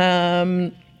hilarious.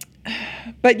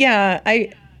 But yeah,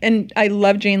 I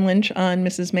love Jane Lynch on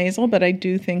Mrs. Maisel, but I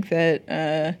do think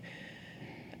that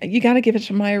you got to give it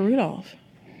to Maya Rudolph.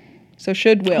 So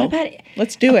should will.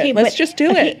 Let's do it. Let's just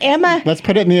do it. Emma. Let's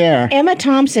put it in the air. Emma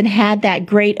Thompson had that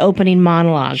great opening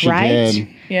monologue, she right? Did.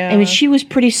 Yeah. I mean, she was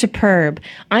pretty superb.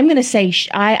 I'm going to say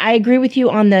I agree with you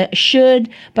on the should,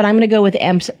 but I'm going to go with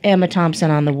Emma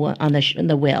Thompson on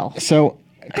the will. So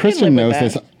Kristen knows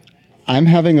this. I'm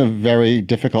having a very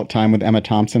difficult time with Emma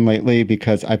Thompson lately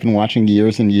because I've been watching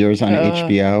years and years on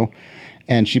HBO,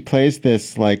 and she plays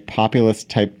this like populist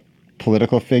type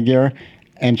political figure.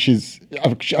 And she's,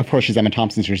 of course, she's Emma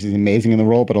Thompson, so she's amazing in the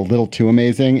role, but a little too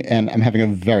amazing. And I'm having a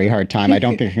very hard time. I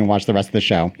don't think I can watch the rest of the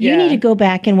show. You need to go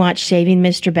back and watch Saving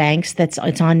Mr. Banks. It's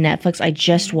on Netflix. I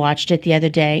just watched it the other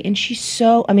day. And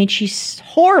she's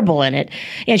horrible in it.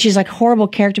 And she's like horrible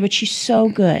character, but she's so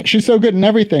good. She's so good in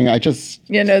everything. Years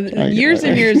and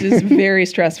years is very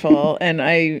stressful. And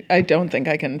I don't think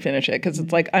I can finish it because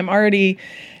it's like I'm already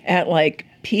at like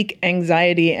peak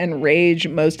anxiety and rage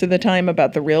most of the time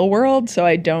about the real world, so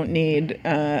I don't need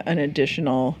an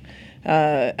additional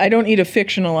I don't need a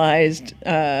fictionalized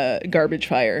garbage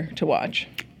fire to watch.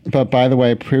 But by the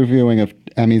way, previewing of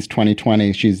Emmys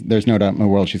 2020, there's no doubt in the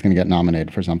world she's going to get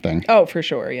nominated for something. Oh, for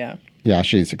sure, yeah. Yeah,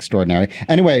 she's extraordinary.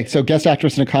 Anyway, so guest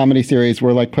actress in a comedy series,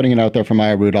 we're like putting it out there for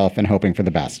Maya Rudolph and hoping for the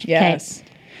best. Yes. Okay.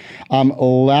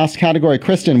 Last category,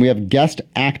 Kristen, we have guest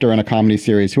actor in a comedy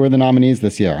series. Who are the nominees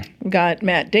this year? We've got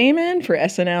Matt Damon for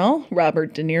SNL,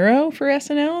 Robert De Niro for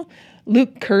SNL,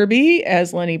 Luke Kirby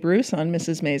as Lenny Bruce on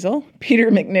Mrs. Maisel,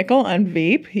 Peter McNichol on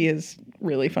Veep. He is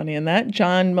really funny in that.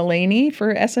 John Mulaney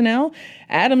for SNL,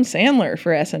 Adam Sandler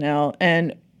for SNL,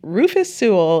 and Rufus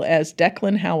Sewell as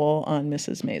Declan Howell on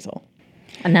Mrs. Maisel.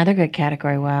 Another good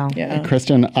category. Wow. Yeah.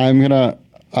 Kristen, I'm gonna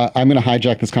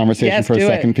hijack this conversation for a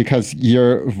second because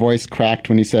your voice cracked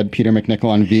when you said Peter McNichol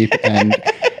on Veep, and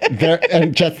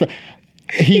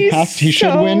he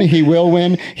should win. He will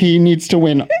win. He needs to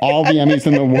win all the Emmys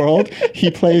in the world.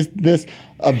 He plays this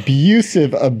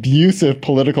abusive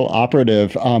political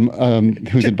operative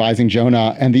who's advising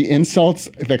Jonah, and the insults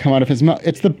that come out of his mouth.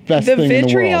 It's the best thing in the world. The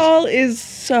vitriol is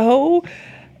so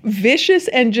vicious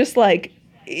and just like.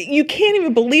 You can't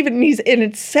even believe it, and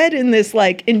it's said in this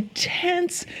like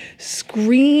intense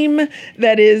scream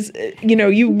that is,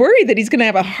 you worry that he's going to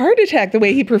have a heart attack the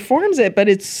way he performs it, but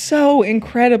it's so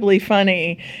incredibly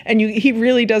funny, and he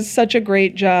really does such a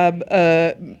great job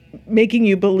making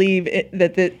you believe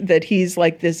that he's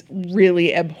like this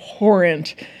really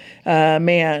abhorrent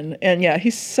man. And yeah,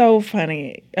 he's so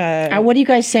funny. What are you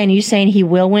guys saying? Are you saying he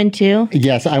will win too?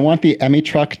 Yes, I want the Emmy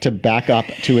truck to back up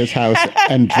to his house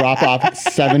and drop off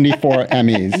 74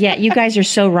 Emmys. Yeah, you guys are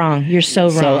so wrong. You're so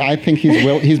wrong. So I think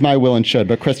he's my will and should.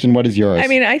 But Kristen, what is yours? I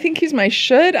mean, I think he's my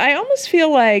should. I almost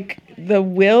feel like the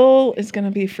will is going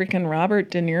to be freaking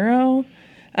Robert De Niro.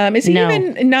 Is he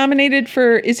even nominated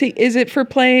for? Is it for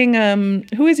playing?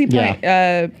 Who is he playing?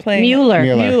 Yeah. Playing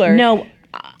Mueller. No.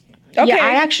 Okay. Yeah,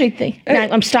 I actually think. No,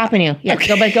 I'm stopping you. Yeah,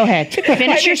 okay. Go ahead.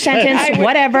 Finish your sentence.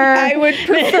 Whatever. I would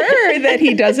prefer that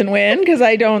he doesn't win because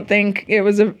I don't think it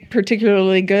was a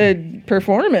particularly good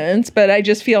performance. But I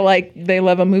just feel like they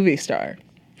love a movie star.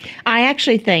 I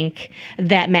actually think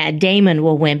that Matt Damon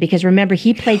will win because remember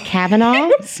he played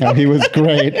Kavanaugh. He was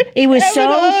great. He was so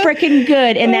freaking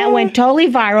good, and that went totally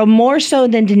viral, more so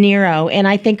than De Niro. And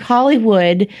I think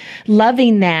Hollywood,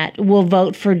 loving that, will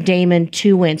vote for Damon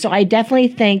to win. So I definitely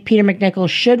think Peter McNichol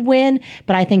should win,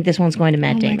 but I think this one's going to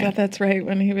Matt Damon. Oh my God, that's right.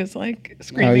 When he was like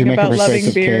screaming about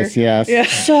loving beer. Case, yes. Yeah.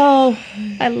 So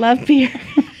I love beer.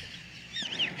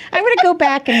 I'm going to go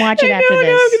back and watch it after this.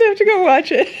 I'm going to have to go watch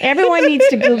it. Everyone needs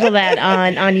to Google that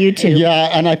on YouTube. Yeah,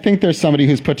 and I think there's somebody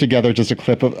who's put together just a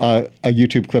clip of a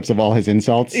YouTube clips of all his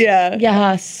insults. Yeah.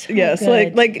 Yes. Yes.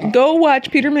 Like go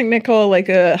watch Peter McNichol, like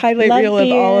a highlight reel of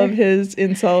all of his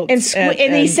insults.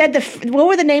 And he said what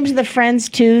were the names of the friends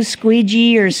too?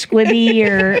 Squeegee or Squibby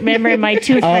or remember my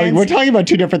two friends? We're talking about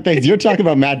two different things. You're talking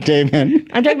about Matt Damon.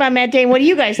 I'm talking about Matt Damon. What are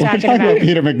you guys talking We're talking about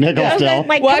Peter McNichol still.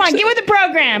 Like, come on, get with the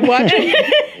program.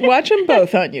 Watch them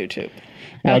both on YouTube.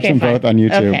 Watch them both on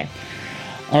YouTube. Okay.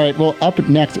 All right, well, up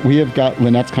next, we have got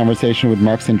Lynette's conversation with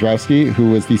Mark Cendrowski, who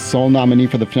was the sole nominee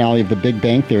for the finale of The Big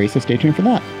Bang Theory, so stay tuned for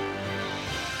that.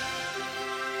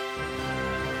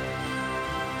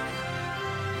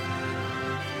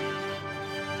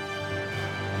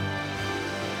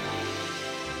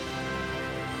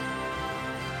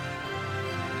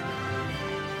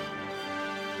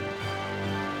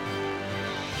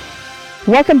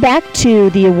 Welcome back to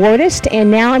The Awardist,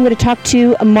 and now I'm going to talk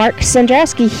to Mark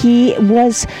Cendrowski. He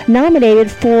was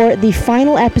nominated for the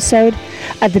final episode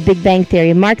of The Big Bang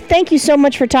Theory. Mark, thank you so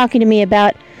much for talking to me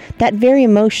about that very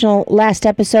emotional last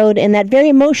episode and that very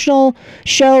emotional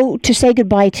show to say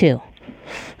goodbye to.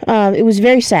 It was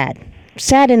very sad.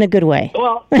 Sad in a good way.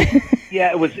 Well,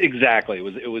 yeah, it was exactly.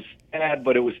 It was sad,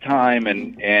 but it was time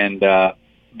and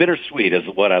bittersweet is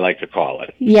what I like to call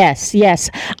it. Yes.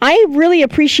 I really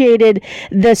appreciated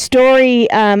the story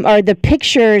or the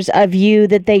pictures of you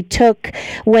that they took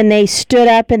when they stood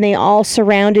up and they all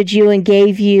surrounded you and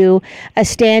gave you a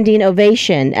standing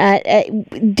ovation.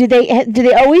 Do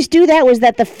they always do that? Was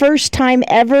that the first time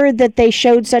ever that they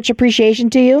showed such appreciation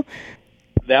to you?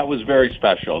 That was very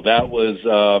special. That was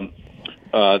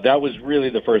really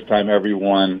the first time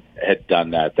everyone had done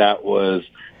that.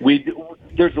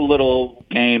 There's a little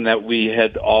game that we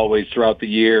had always throughout the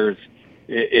years.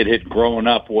 It had grown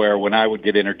up where when I would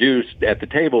get introduced at the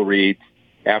table reads,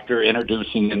 after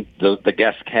introducing the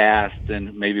guest cast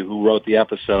and maybe who wrote the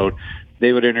episode,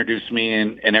 they would introduce me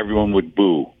and everyone would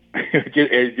boo.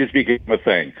 It just became a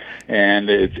thing, and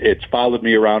it's followed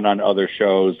me around on other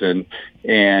shows and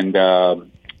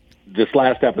this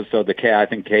last episode, I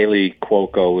think Kaylee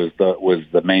Cuoco was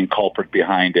the main culprit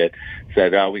behind it.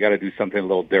 Said, we got to do something a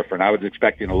little different. I was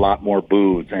expecting a lot more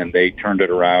boos, and they turned it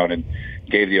around and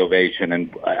gave the ovation.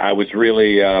 And I was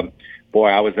really, I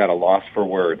was at a loss for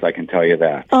words, I can tell you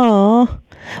that. Oh,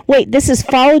 wait, this has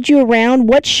followed you around.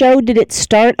 What show did it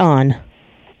start on?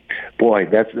 Boy,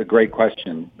 that's a great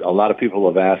question. A lot of people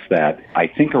have asked that. I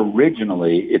think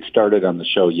originally it started on the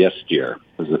show Yes Dear.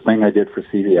 It was a thing I did for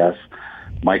CBS.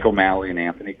 Mike O'Malley and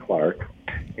Anthony Clark,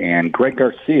 and Greg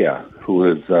Garcia, who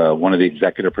is one of the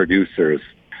executive producers,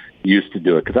 used to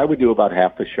do it because I would do about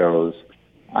half the shows.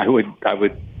 I would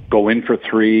go in for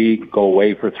 3, go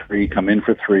away for 3, come in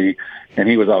for 3, and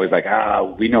he was always like,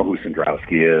 we know who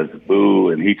Cendrowski is, boo,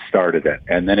 and he started it,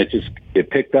 and then it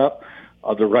picked up.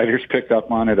 Other writers picked up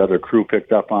on it, other crew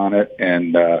picked up on it,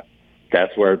 and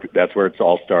that's where it's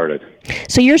all started.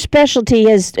 So your specialty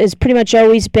has pretty much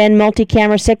always been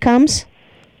multi-camera sitcoms?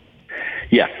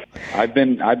 Yes, I've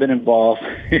been involved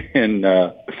in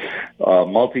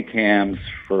multicams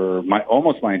for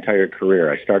almost my entire career.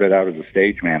 I started out as a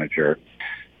stage manager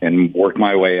and worked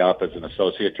my way up as an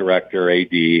associate director,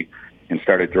 AD, and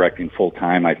started directing full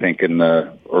time. I think in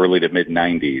the early to mid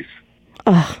 '90s,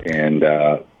 and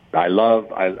I love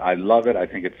it. I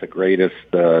think it's the greatest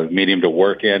medium to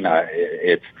work in.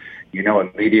 It's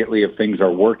immediately if things are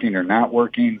working or not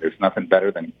working, there's nothing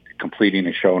better than completing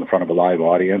a show in front of a live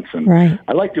audience. And right.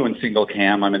 I like doing single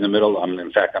cam. I'm in the middle. I'm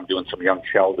doing some Young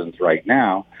Sheldons right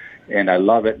now. and I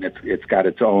love it. And it's got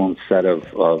its own set of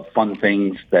fun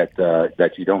things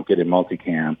that you don't get in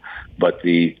multicam. But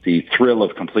the thrill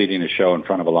of completing a show in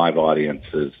front of a live audience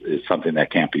is something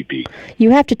that can't be beat.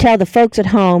 You have to tell the folks at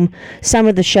home some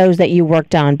of the shows that you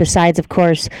worked on, besides, of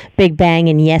course, Big Bang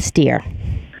and Yes, Dear.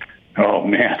 Oh,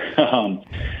 man.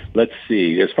 Let's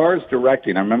see. As far as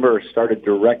directing, I remember I started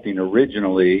directing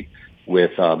originally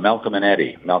with Malcolm and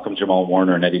Eddie, Malcolm Jamal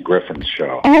Warner and Eddie Griffin's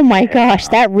show. Oh, my gosh.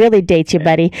 That really dates you,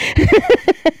 buddy.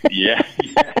 Yeah.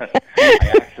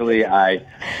 I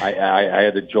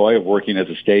had the joy of working as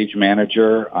a stage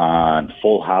manager on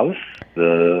Full House,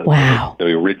 the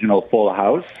original Full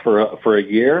House for a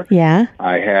year. Yeah.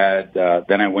 I had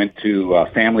then I went to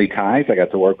Family Ties. I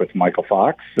got to work with Michael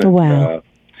Fox. And, wow.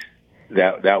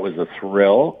 That was a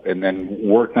thrill, and then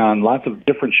worked on lots of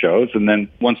different shows. And then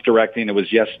once directing, it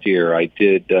was Yes, Dear. I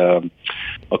did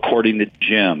According to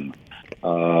Jim.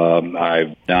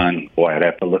 I've done, I'd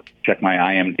have to check my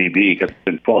IMDb because it's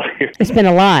been full here. It's been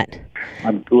a lot.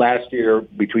 Last year,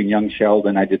 between Young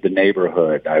Sheldon, I did The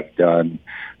Neighborhood.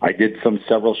 I did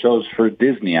several shows for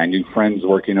Disney. I knew friends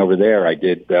working over there. I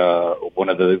did I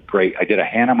did a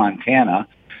Hannah Montana,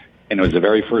 and it was the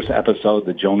very first episode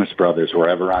the Jonas Brothers were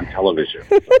ever on television.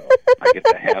 So I get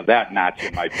to have that notch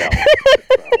in my belt.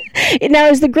 Now,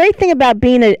 is the great thing about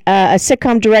being a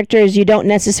sitcom director is you don't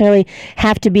necessarily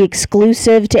have to be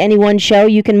exclusive to any one show.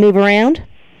 You can move around?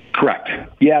 Correct.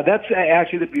 Yeah, that's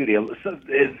actually the beauty.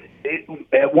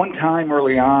 At one time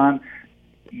early on,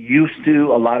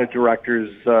 a lot of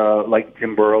directors like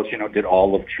Tim Burrows, did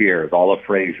all of Cheers, all of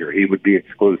Frasier. He would be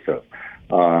exclusive.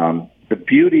 The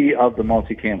beauty of the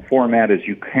multicam format is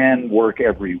you can work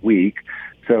every week.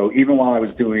 So even while I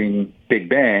was doing Big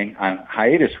Bang on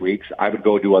hiatus weeks, I would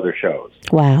go do other shows.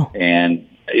 Wow. And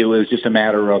it was just a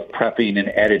matter of prepping and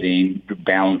editing,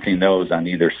 balancing those on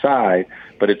either side,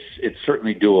 but it's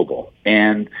certainly doable.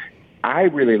 And I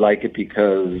really like it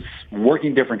because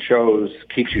working different shows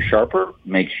keeps you sharper,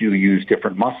 makes you use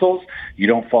different muscles. You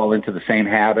don't fall into the same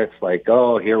habits like,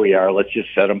 oh, here we are, let's just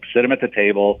sit them at the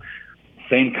table.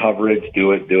 Same coverage,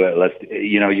 do it.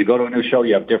 You go to a new show,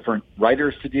 you have different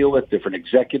writers to deal with, different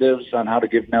executives on how to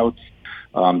give notes,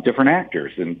 different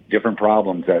actors and different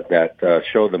problems that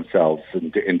show themselves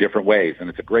in different ways. And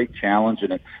it's a great challenge,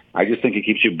 and I just think it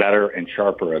keeps you better and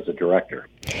sharper as a director.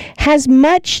 Has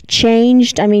much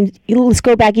changed? I mean, let's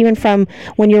go back even from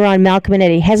when you were on Malcolm and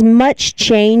Eddie. Has much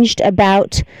changed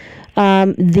about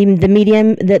the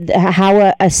medium, how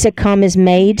a sitcom is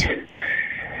made?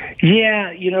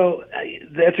 Yeah,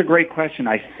 that's a great question.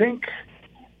 I think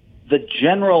the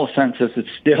general census is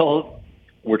still,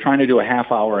 we're trying to do a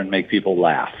half hour and make people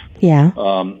laugh. Yeah.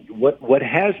 What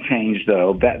has changed,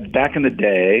 though, back in the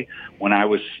day when I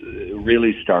was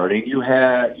really starting, you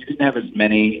didn't have as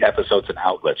many episodes and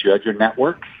outlets. You had your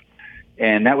networks,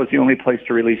 and that was the only place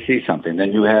to really see something.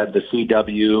 Then you had the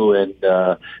CW and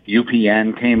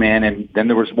UPN came in, and then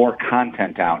there was more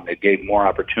content out, and it gave more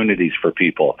opportunities for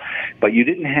people. But you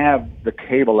didn't have the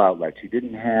cable outlets. You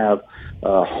didn't have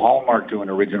Hallmark doing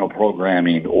original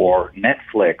programming or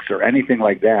Netflix or anything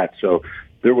like that. So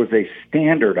there was a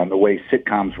standard on the way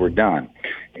sitcoms were done.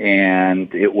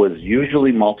 And it was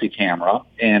usually multi-camera.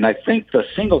 And I think the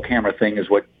single camera thing is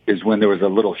when there was a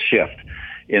little shift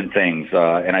in things.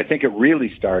 And I think it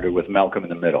really started with Malcolm in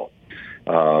the Middle.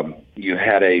 You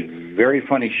had a very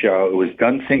funny show. It was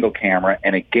done single camera,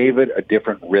 and it gave it a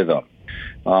different rhythm.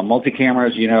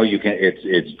 Multi-cameras,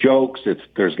 it's jokes,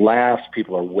 there's laughs,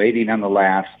 people are waiting on the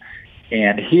laughs.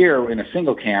 And here in a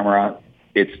single camera,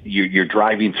 you're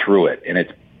driving through it, and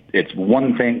it's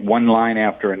one thing, one line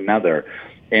after another,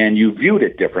 and you viewed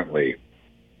it differently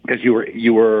because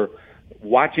you were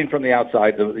watching from the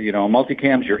outside.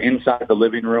 Multicams, you're inside the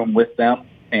living room with them,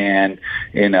 and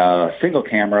in a single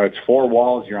camera, it's four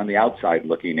walls. You're on the outside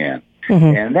looking in.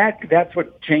 Mm-hmm. And that's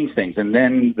what changed things. And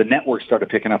then the network started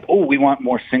picking up, we want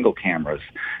more single cameras,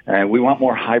 and we want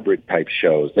more hybrid type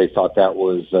shows. They thought that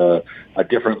was a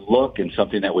different look and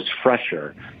something that was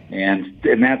fresher. And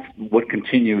that's what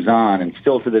continues on. And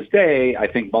still to this day, I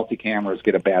think multi-cameras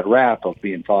get a bad rap of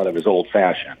being thought of as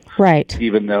old-fashioned. Right.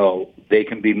 Even though they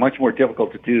can be much more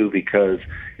difficult to do, because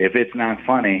if it's not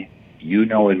funny,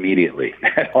 immediately.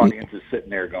 That audience is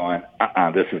sitting there going,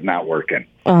 this is not working.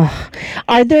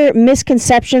 Are there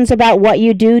misconceptions about what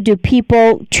you do? Do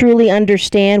people truly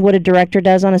understand what a director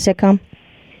does on a sitcom?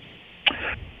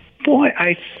 Boy,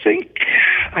 I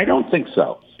don't think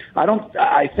so.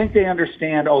 I think they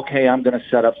understand, okay, I'm going to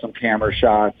set up some camera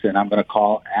shots and I'm going to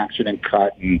call action and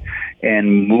cut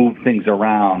and move things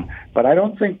around. But I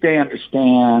don't think they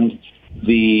understand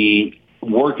the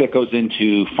work that goes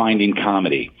into finding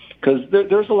comedy. Because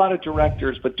there's a lot of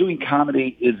directors, but doing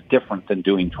comedy is different than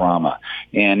doing drama.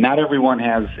 And not everyone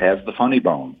has the funny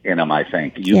bone in them, I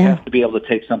think. You have to be able to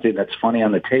take something that's funny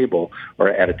on the table or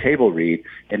at a table read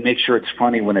and make sure it's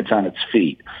funny when it's on its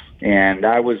feet. And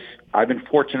I've been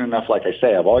fortunate enough, like I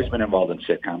say, I've always been involved in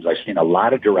sitcoms. I've seen a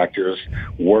lot of directors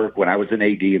work when I was an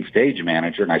AD and stage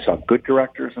manager, and I saw good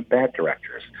directors and bad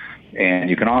directors. And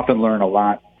you can often learn a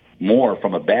lot more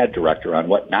from a bad director on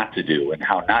what not to do and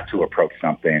how not to approach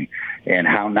something and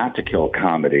how not to kill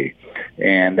comedy.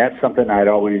 And that's something I'd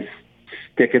always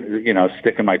stick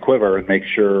in my quiver and make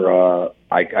sure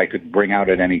I could bring out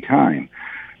at any time.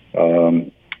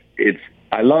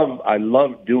 I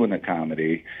love doing the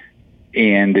comedy,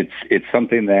 and it's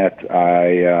something that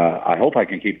I hope I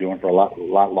can keep doing for a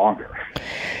lot longer.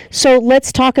 So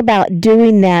let's talk about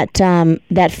doing that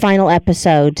final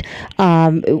episode.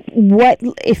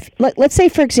 Let's say,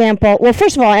 for example, well,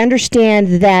 first of all, I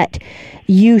understand that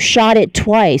you shot it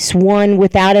twice, one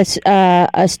without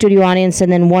a studio audience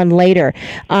and then one later.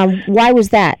 Why was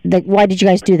that? Why did you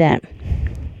guys do that?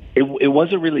 It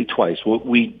wasn't really twice. What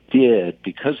we did,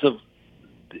 because of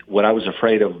what I was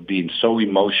afraid of being so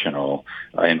emotional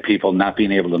and people not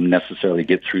being able to necessarily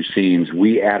get through scenes,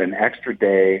 we add an extra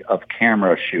day of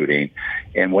camera shooting.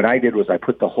 And what I did was I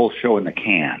put the whole show in the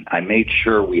can. I made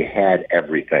sure we had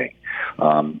everything.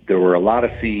 There were a lot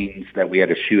of scenes that we had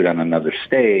to shoot on another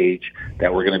stage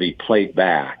that were going to be played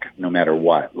back no matter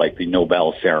what, like the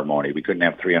Nobel ceremony. We couldn't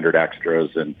have 300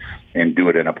 extras and do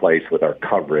it in a place with our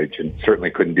coverage, and certainly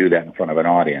couldn't do that in front of an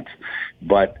audience.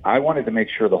 But I wanted to make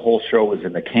sure the whole show was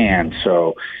in the can,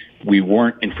 so we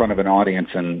weren't in front of an audience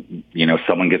and,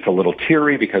 someone gets a little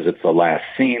teary because it's the last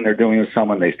scene they're doing with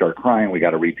someone. They start crying. We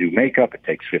got to redo makeup. It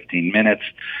takes 15 minutes.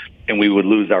 And we would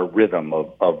lose our rhythm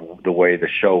of the way the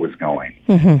show was going.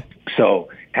 Mm-hmm. So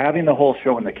having the whole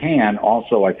show in the can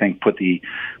also, I think,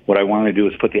 what I wanted to do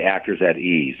is put the actors at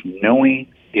ease,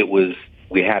 knowing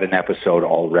we had an episode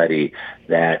already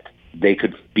that they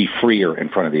could be freer in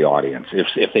front of the audience.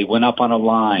 If they went up on a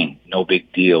line, no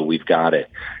big deal, we've got it.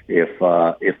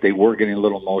 If they were getting a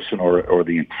little emotional or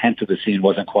the intent of the scene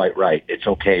wasn't quite right, it's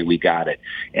okay, we got it.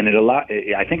 And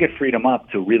I think it freed them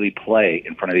up to really play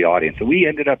in front of the audience. So we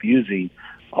ended up using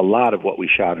a lot of what we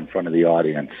shot in front of the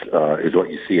audience is what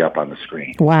you see up on the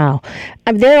screen. Wow.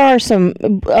 There are some,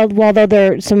 although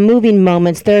there are some moving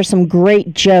moments, there are some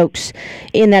great jokes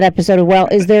in that episode as well.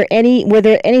 Were there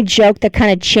any joke that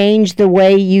kind of changed the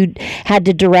way you had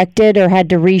to direct it or had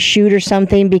to reshoot or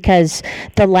something because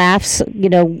the laughs,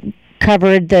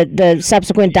 covered the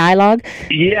subsequent dialogue?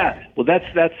 Yeah. Well,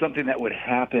 that's something that would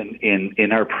happen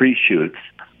in our pre-shoots.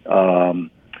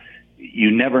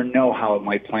 You never know how it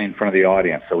might play in front of the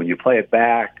audience. So when you play it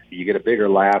back, you get a bigger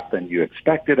laugh than you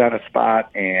expected on a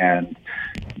spot, and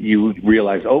you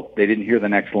realize, they didn't hear the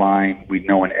next line. We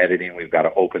know in editing we've got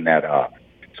to open that up.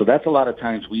 So that's a lot of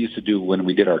times we used to do when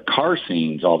we did our car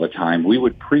scenes all the time. We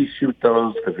would pre-shoot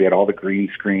those because we had all the green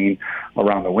screen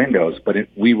around the windows. But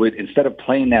we would, instead of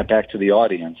playing that back to the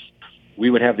audience, we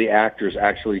would have the actors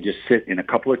actually just sit in a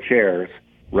couple of chairs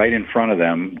right in front of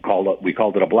them. We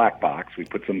called it a black box. We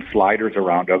put some sliders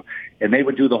around them, and they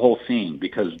would do the whole scene,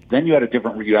 because then you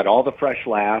had all the fresh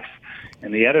laughs,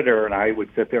 and the editor and I would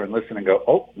sit there and listen and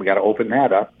go, we got to open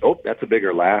that up. That's a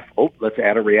bigger laugh. Let's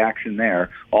add a reaction there,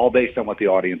 all based on what the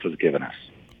audience was giving us.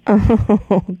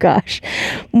 Oh gosh!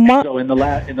 So in the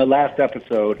last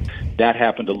episode, that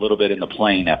happened a little bit in the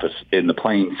plane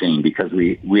scene, because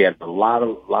we had a lot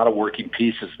of working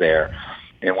pieces there.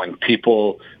 And when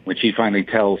she finally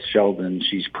tells Sheldon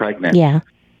she's pregnant,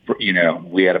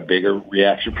 we had a bigger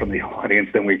reaction from the audience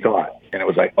than we thought. And it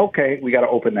was like, okay, we got to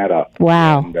open that up.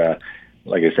 Wow. And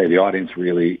like I say, the audience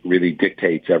really, really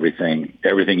dictates everything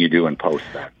you do in post.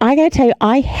 I got to tell you,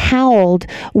 I howled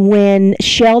when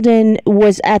Sheldon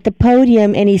was at the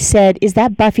podium and he said, "Is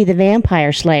that Buffy the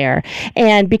Vampire Slayer?"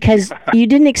 And because you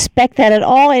didn't expect that at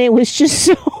all, and it was just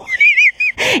so...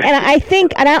 And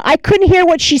I couldn't hear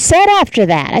what she said after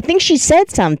that. I think she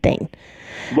said something.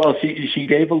 Well, she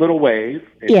gave a little wave,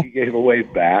 and she gave a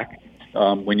wave back.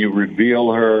 When you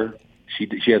reveal her,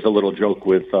 she has a little joke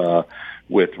with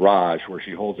Raj where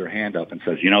she holds her hand up and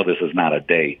says, "This is not a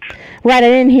date." Right, I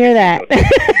didn't hear that.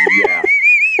 Yeah.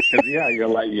 You're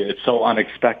like, it's so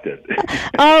unexpected.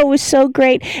 Oh, it was so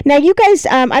great. Now, you guys,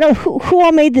 I don't know who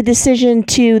all made the decision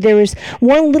there was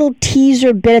one little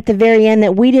teaser bit at the very end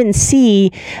that we didn't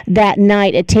see that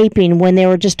night at taping when they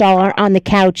were just all on the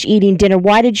couch eating dinner.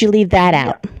 Why did you leave that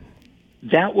out?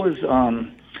 That was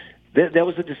that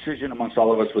was a decision amongst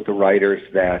all of us with the writers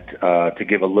that to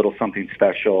give a little something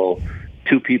special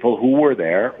to people who were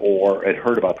there or had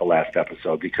heard about the last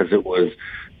episode, because it was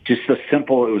just it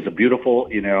was a beautiful,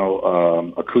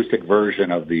 acoustic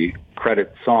version of the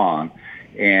credit song.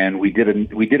 And we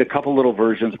did a couple little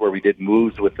versions where we did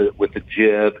moves with the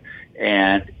jib,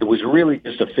 and it was really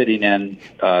just a fitting end,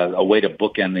 a way to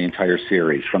bookend the entire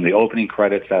series. From the opening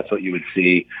credits, that's what you would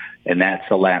see, and that's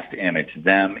the last image,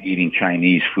 them eating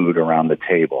Chinese food around the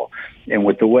table. And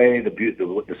with the way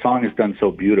the song is done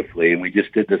so beautifully, and we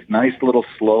just did this nice little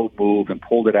slow move and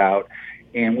pulled it out,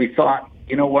 and we thought,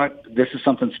 you know what, this is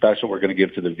something special we're going to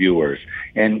give to the viewers.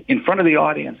 And in front of the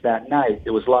audience that night,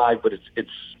 it was live, but it's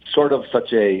sort of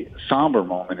such a somber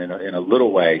moment in a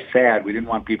little way, sad. We didn't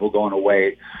want people going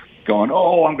away going,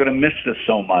 oh, I'm going to miss this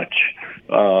so much,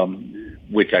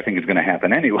 which I think is going to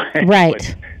happen anyway.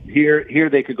 Right. But here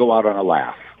they could go out on a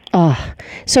laugh. Oh,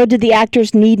 so did the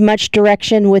actors need much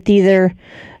direction with either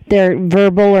their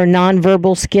verbal or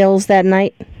nonverbal skills that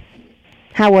night?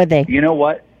 How were they? You know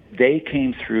what? They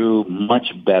came through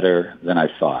much better than I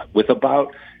thought. With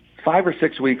about 5 or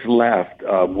 6 weeks left,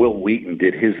 Will Wheaton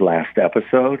did his last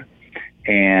episode,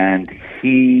 and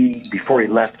before he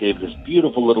left, gave this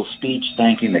beautiful little speech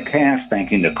thanking the cast,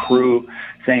 thanking the crew,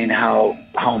 saying how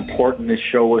important this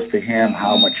show was to him,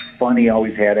 how much fun he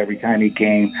always had every time he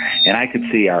came. And I could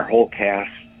see our whole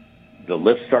cast, the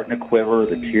lips starting to quiver,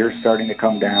 the tears starting to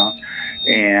come down.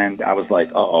 And I was like,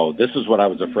 uh-oh, this is what I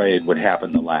was afraid would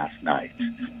happen the last night.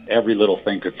 Every little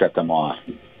thing could set them off.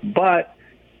 But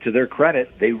to their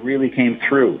credit, they really came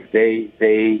through.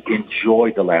 They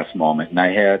enjoyed the last moment. And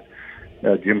I had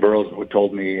Jim Burrows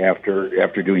told me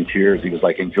after doing Cheers, he was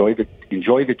like, enjoy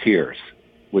the tears,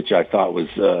 which I thought was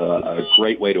a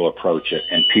great way to approach it.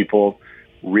 And people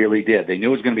really did. They knew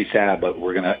it was going to be sad, but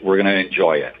we're gonna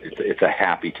enjoy it. It's a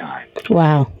happy time.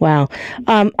 Wow.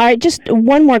 All right, just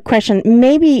one more question.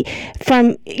 Maybe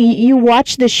you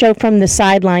watch the show from the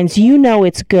sidelines, you know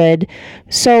it's good.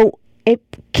 So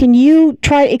can you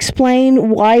try to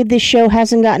explain why this show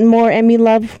hasn't gotten more Emmy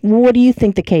love? What do you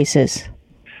think the case is?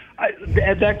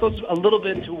 That goes a little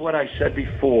bit to what I said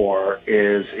before,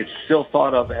 is it's still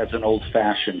thought of as an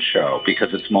old-fashioned show because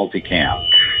it's multicam.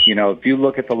 If you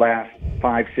look at the last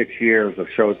 5-6 years of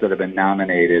shows that have been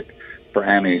nominated for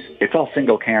Emmys, it's all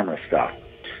single-camera stuff.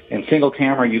 In single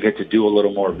camera, you get to do a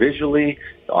little more visually.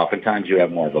 Oftentimes, you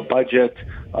have more of a budget.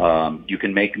 You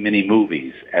can make mini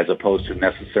movies as opposed to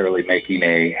necessarily making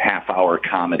a half-hour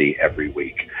comedy every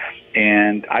week.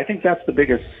 And I think that's the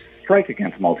biggest strike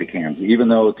against multicams, even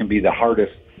though it can be the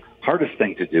hardest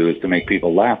thing to do is to make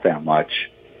people laugh that much.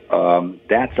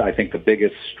 That's, I think, the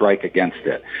biggest strike against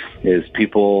it is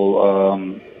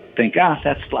people think,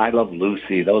 that's I Love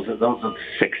Lucy. Those are the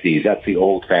 60s. That's the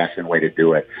old-fashioned way to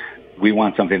do it. We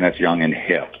want something that's young and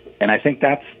hip. And I think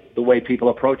that's the way people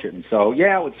approach it. And so,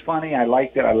 yeah, it was funny. I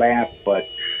liked it. I laughed. But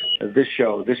this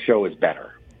show is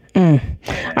better.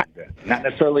 Not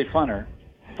necessarily funnier,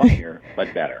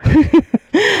 but better.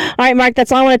 All right, Mark,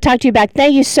 that's all I want to talk to you about.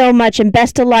 Thank you so much, and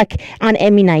best of luck on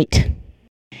Emmy night.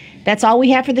 That's all we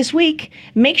have for this week.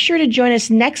 Make sure to join us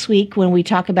next week when we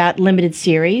talk about limited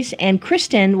series, and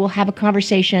Kristen will have a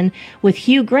conversation with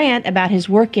Hugh Grant about his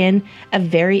work in A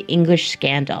Very English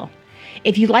Scandal.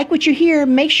 If you like what you hear,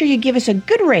 make sure you give us a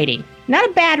good rating. Not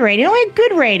a bad rating, only a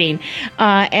good rating.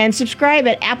 And subscribe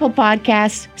at Apple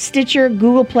Podcasts, Stitcher,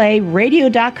 Google Play,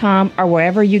 Radio.com, or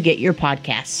wherever you get your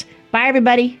podcasts. Bye,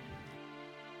 everybody.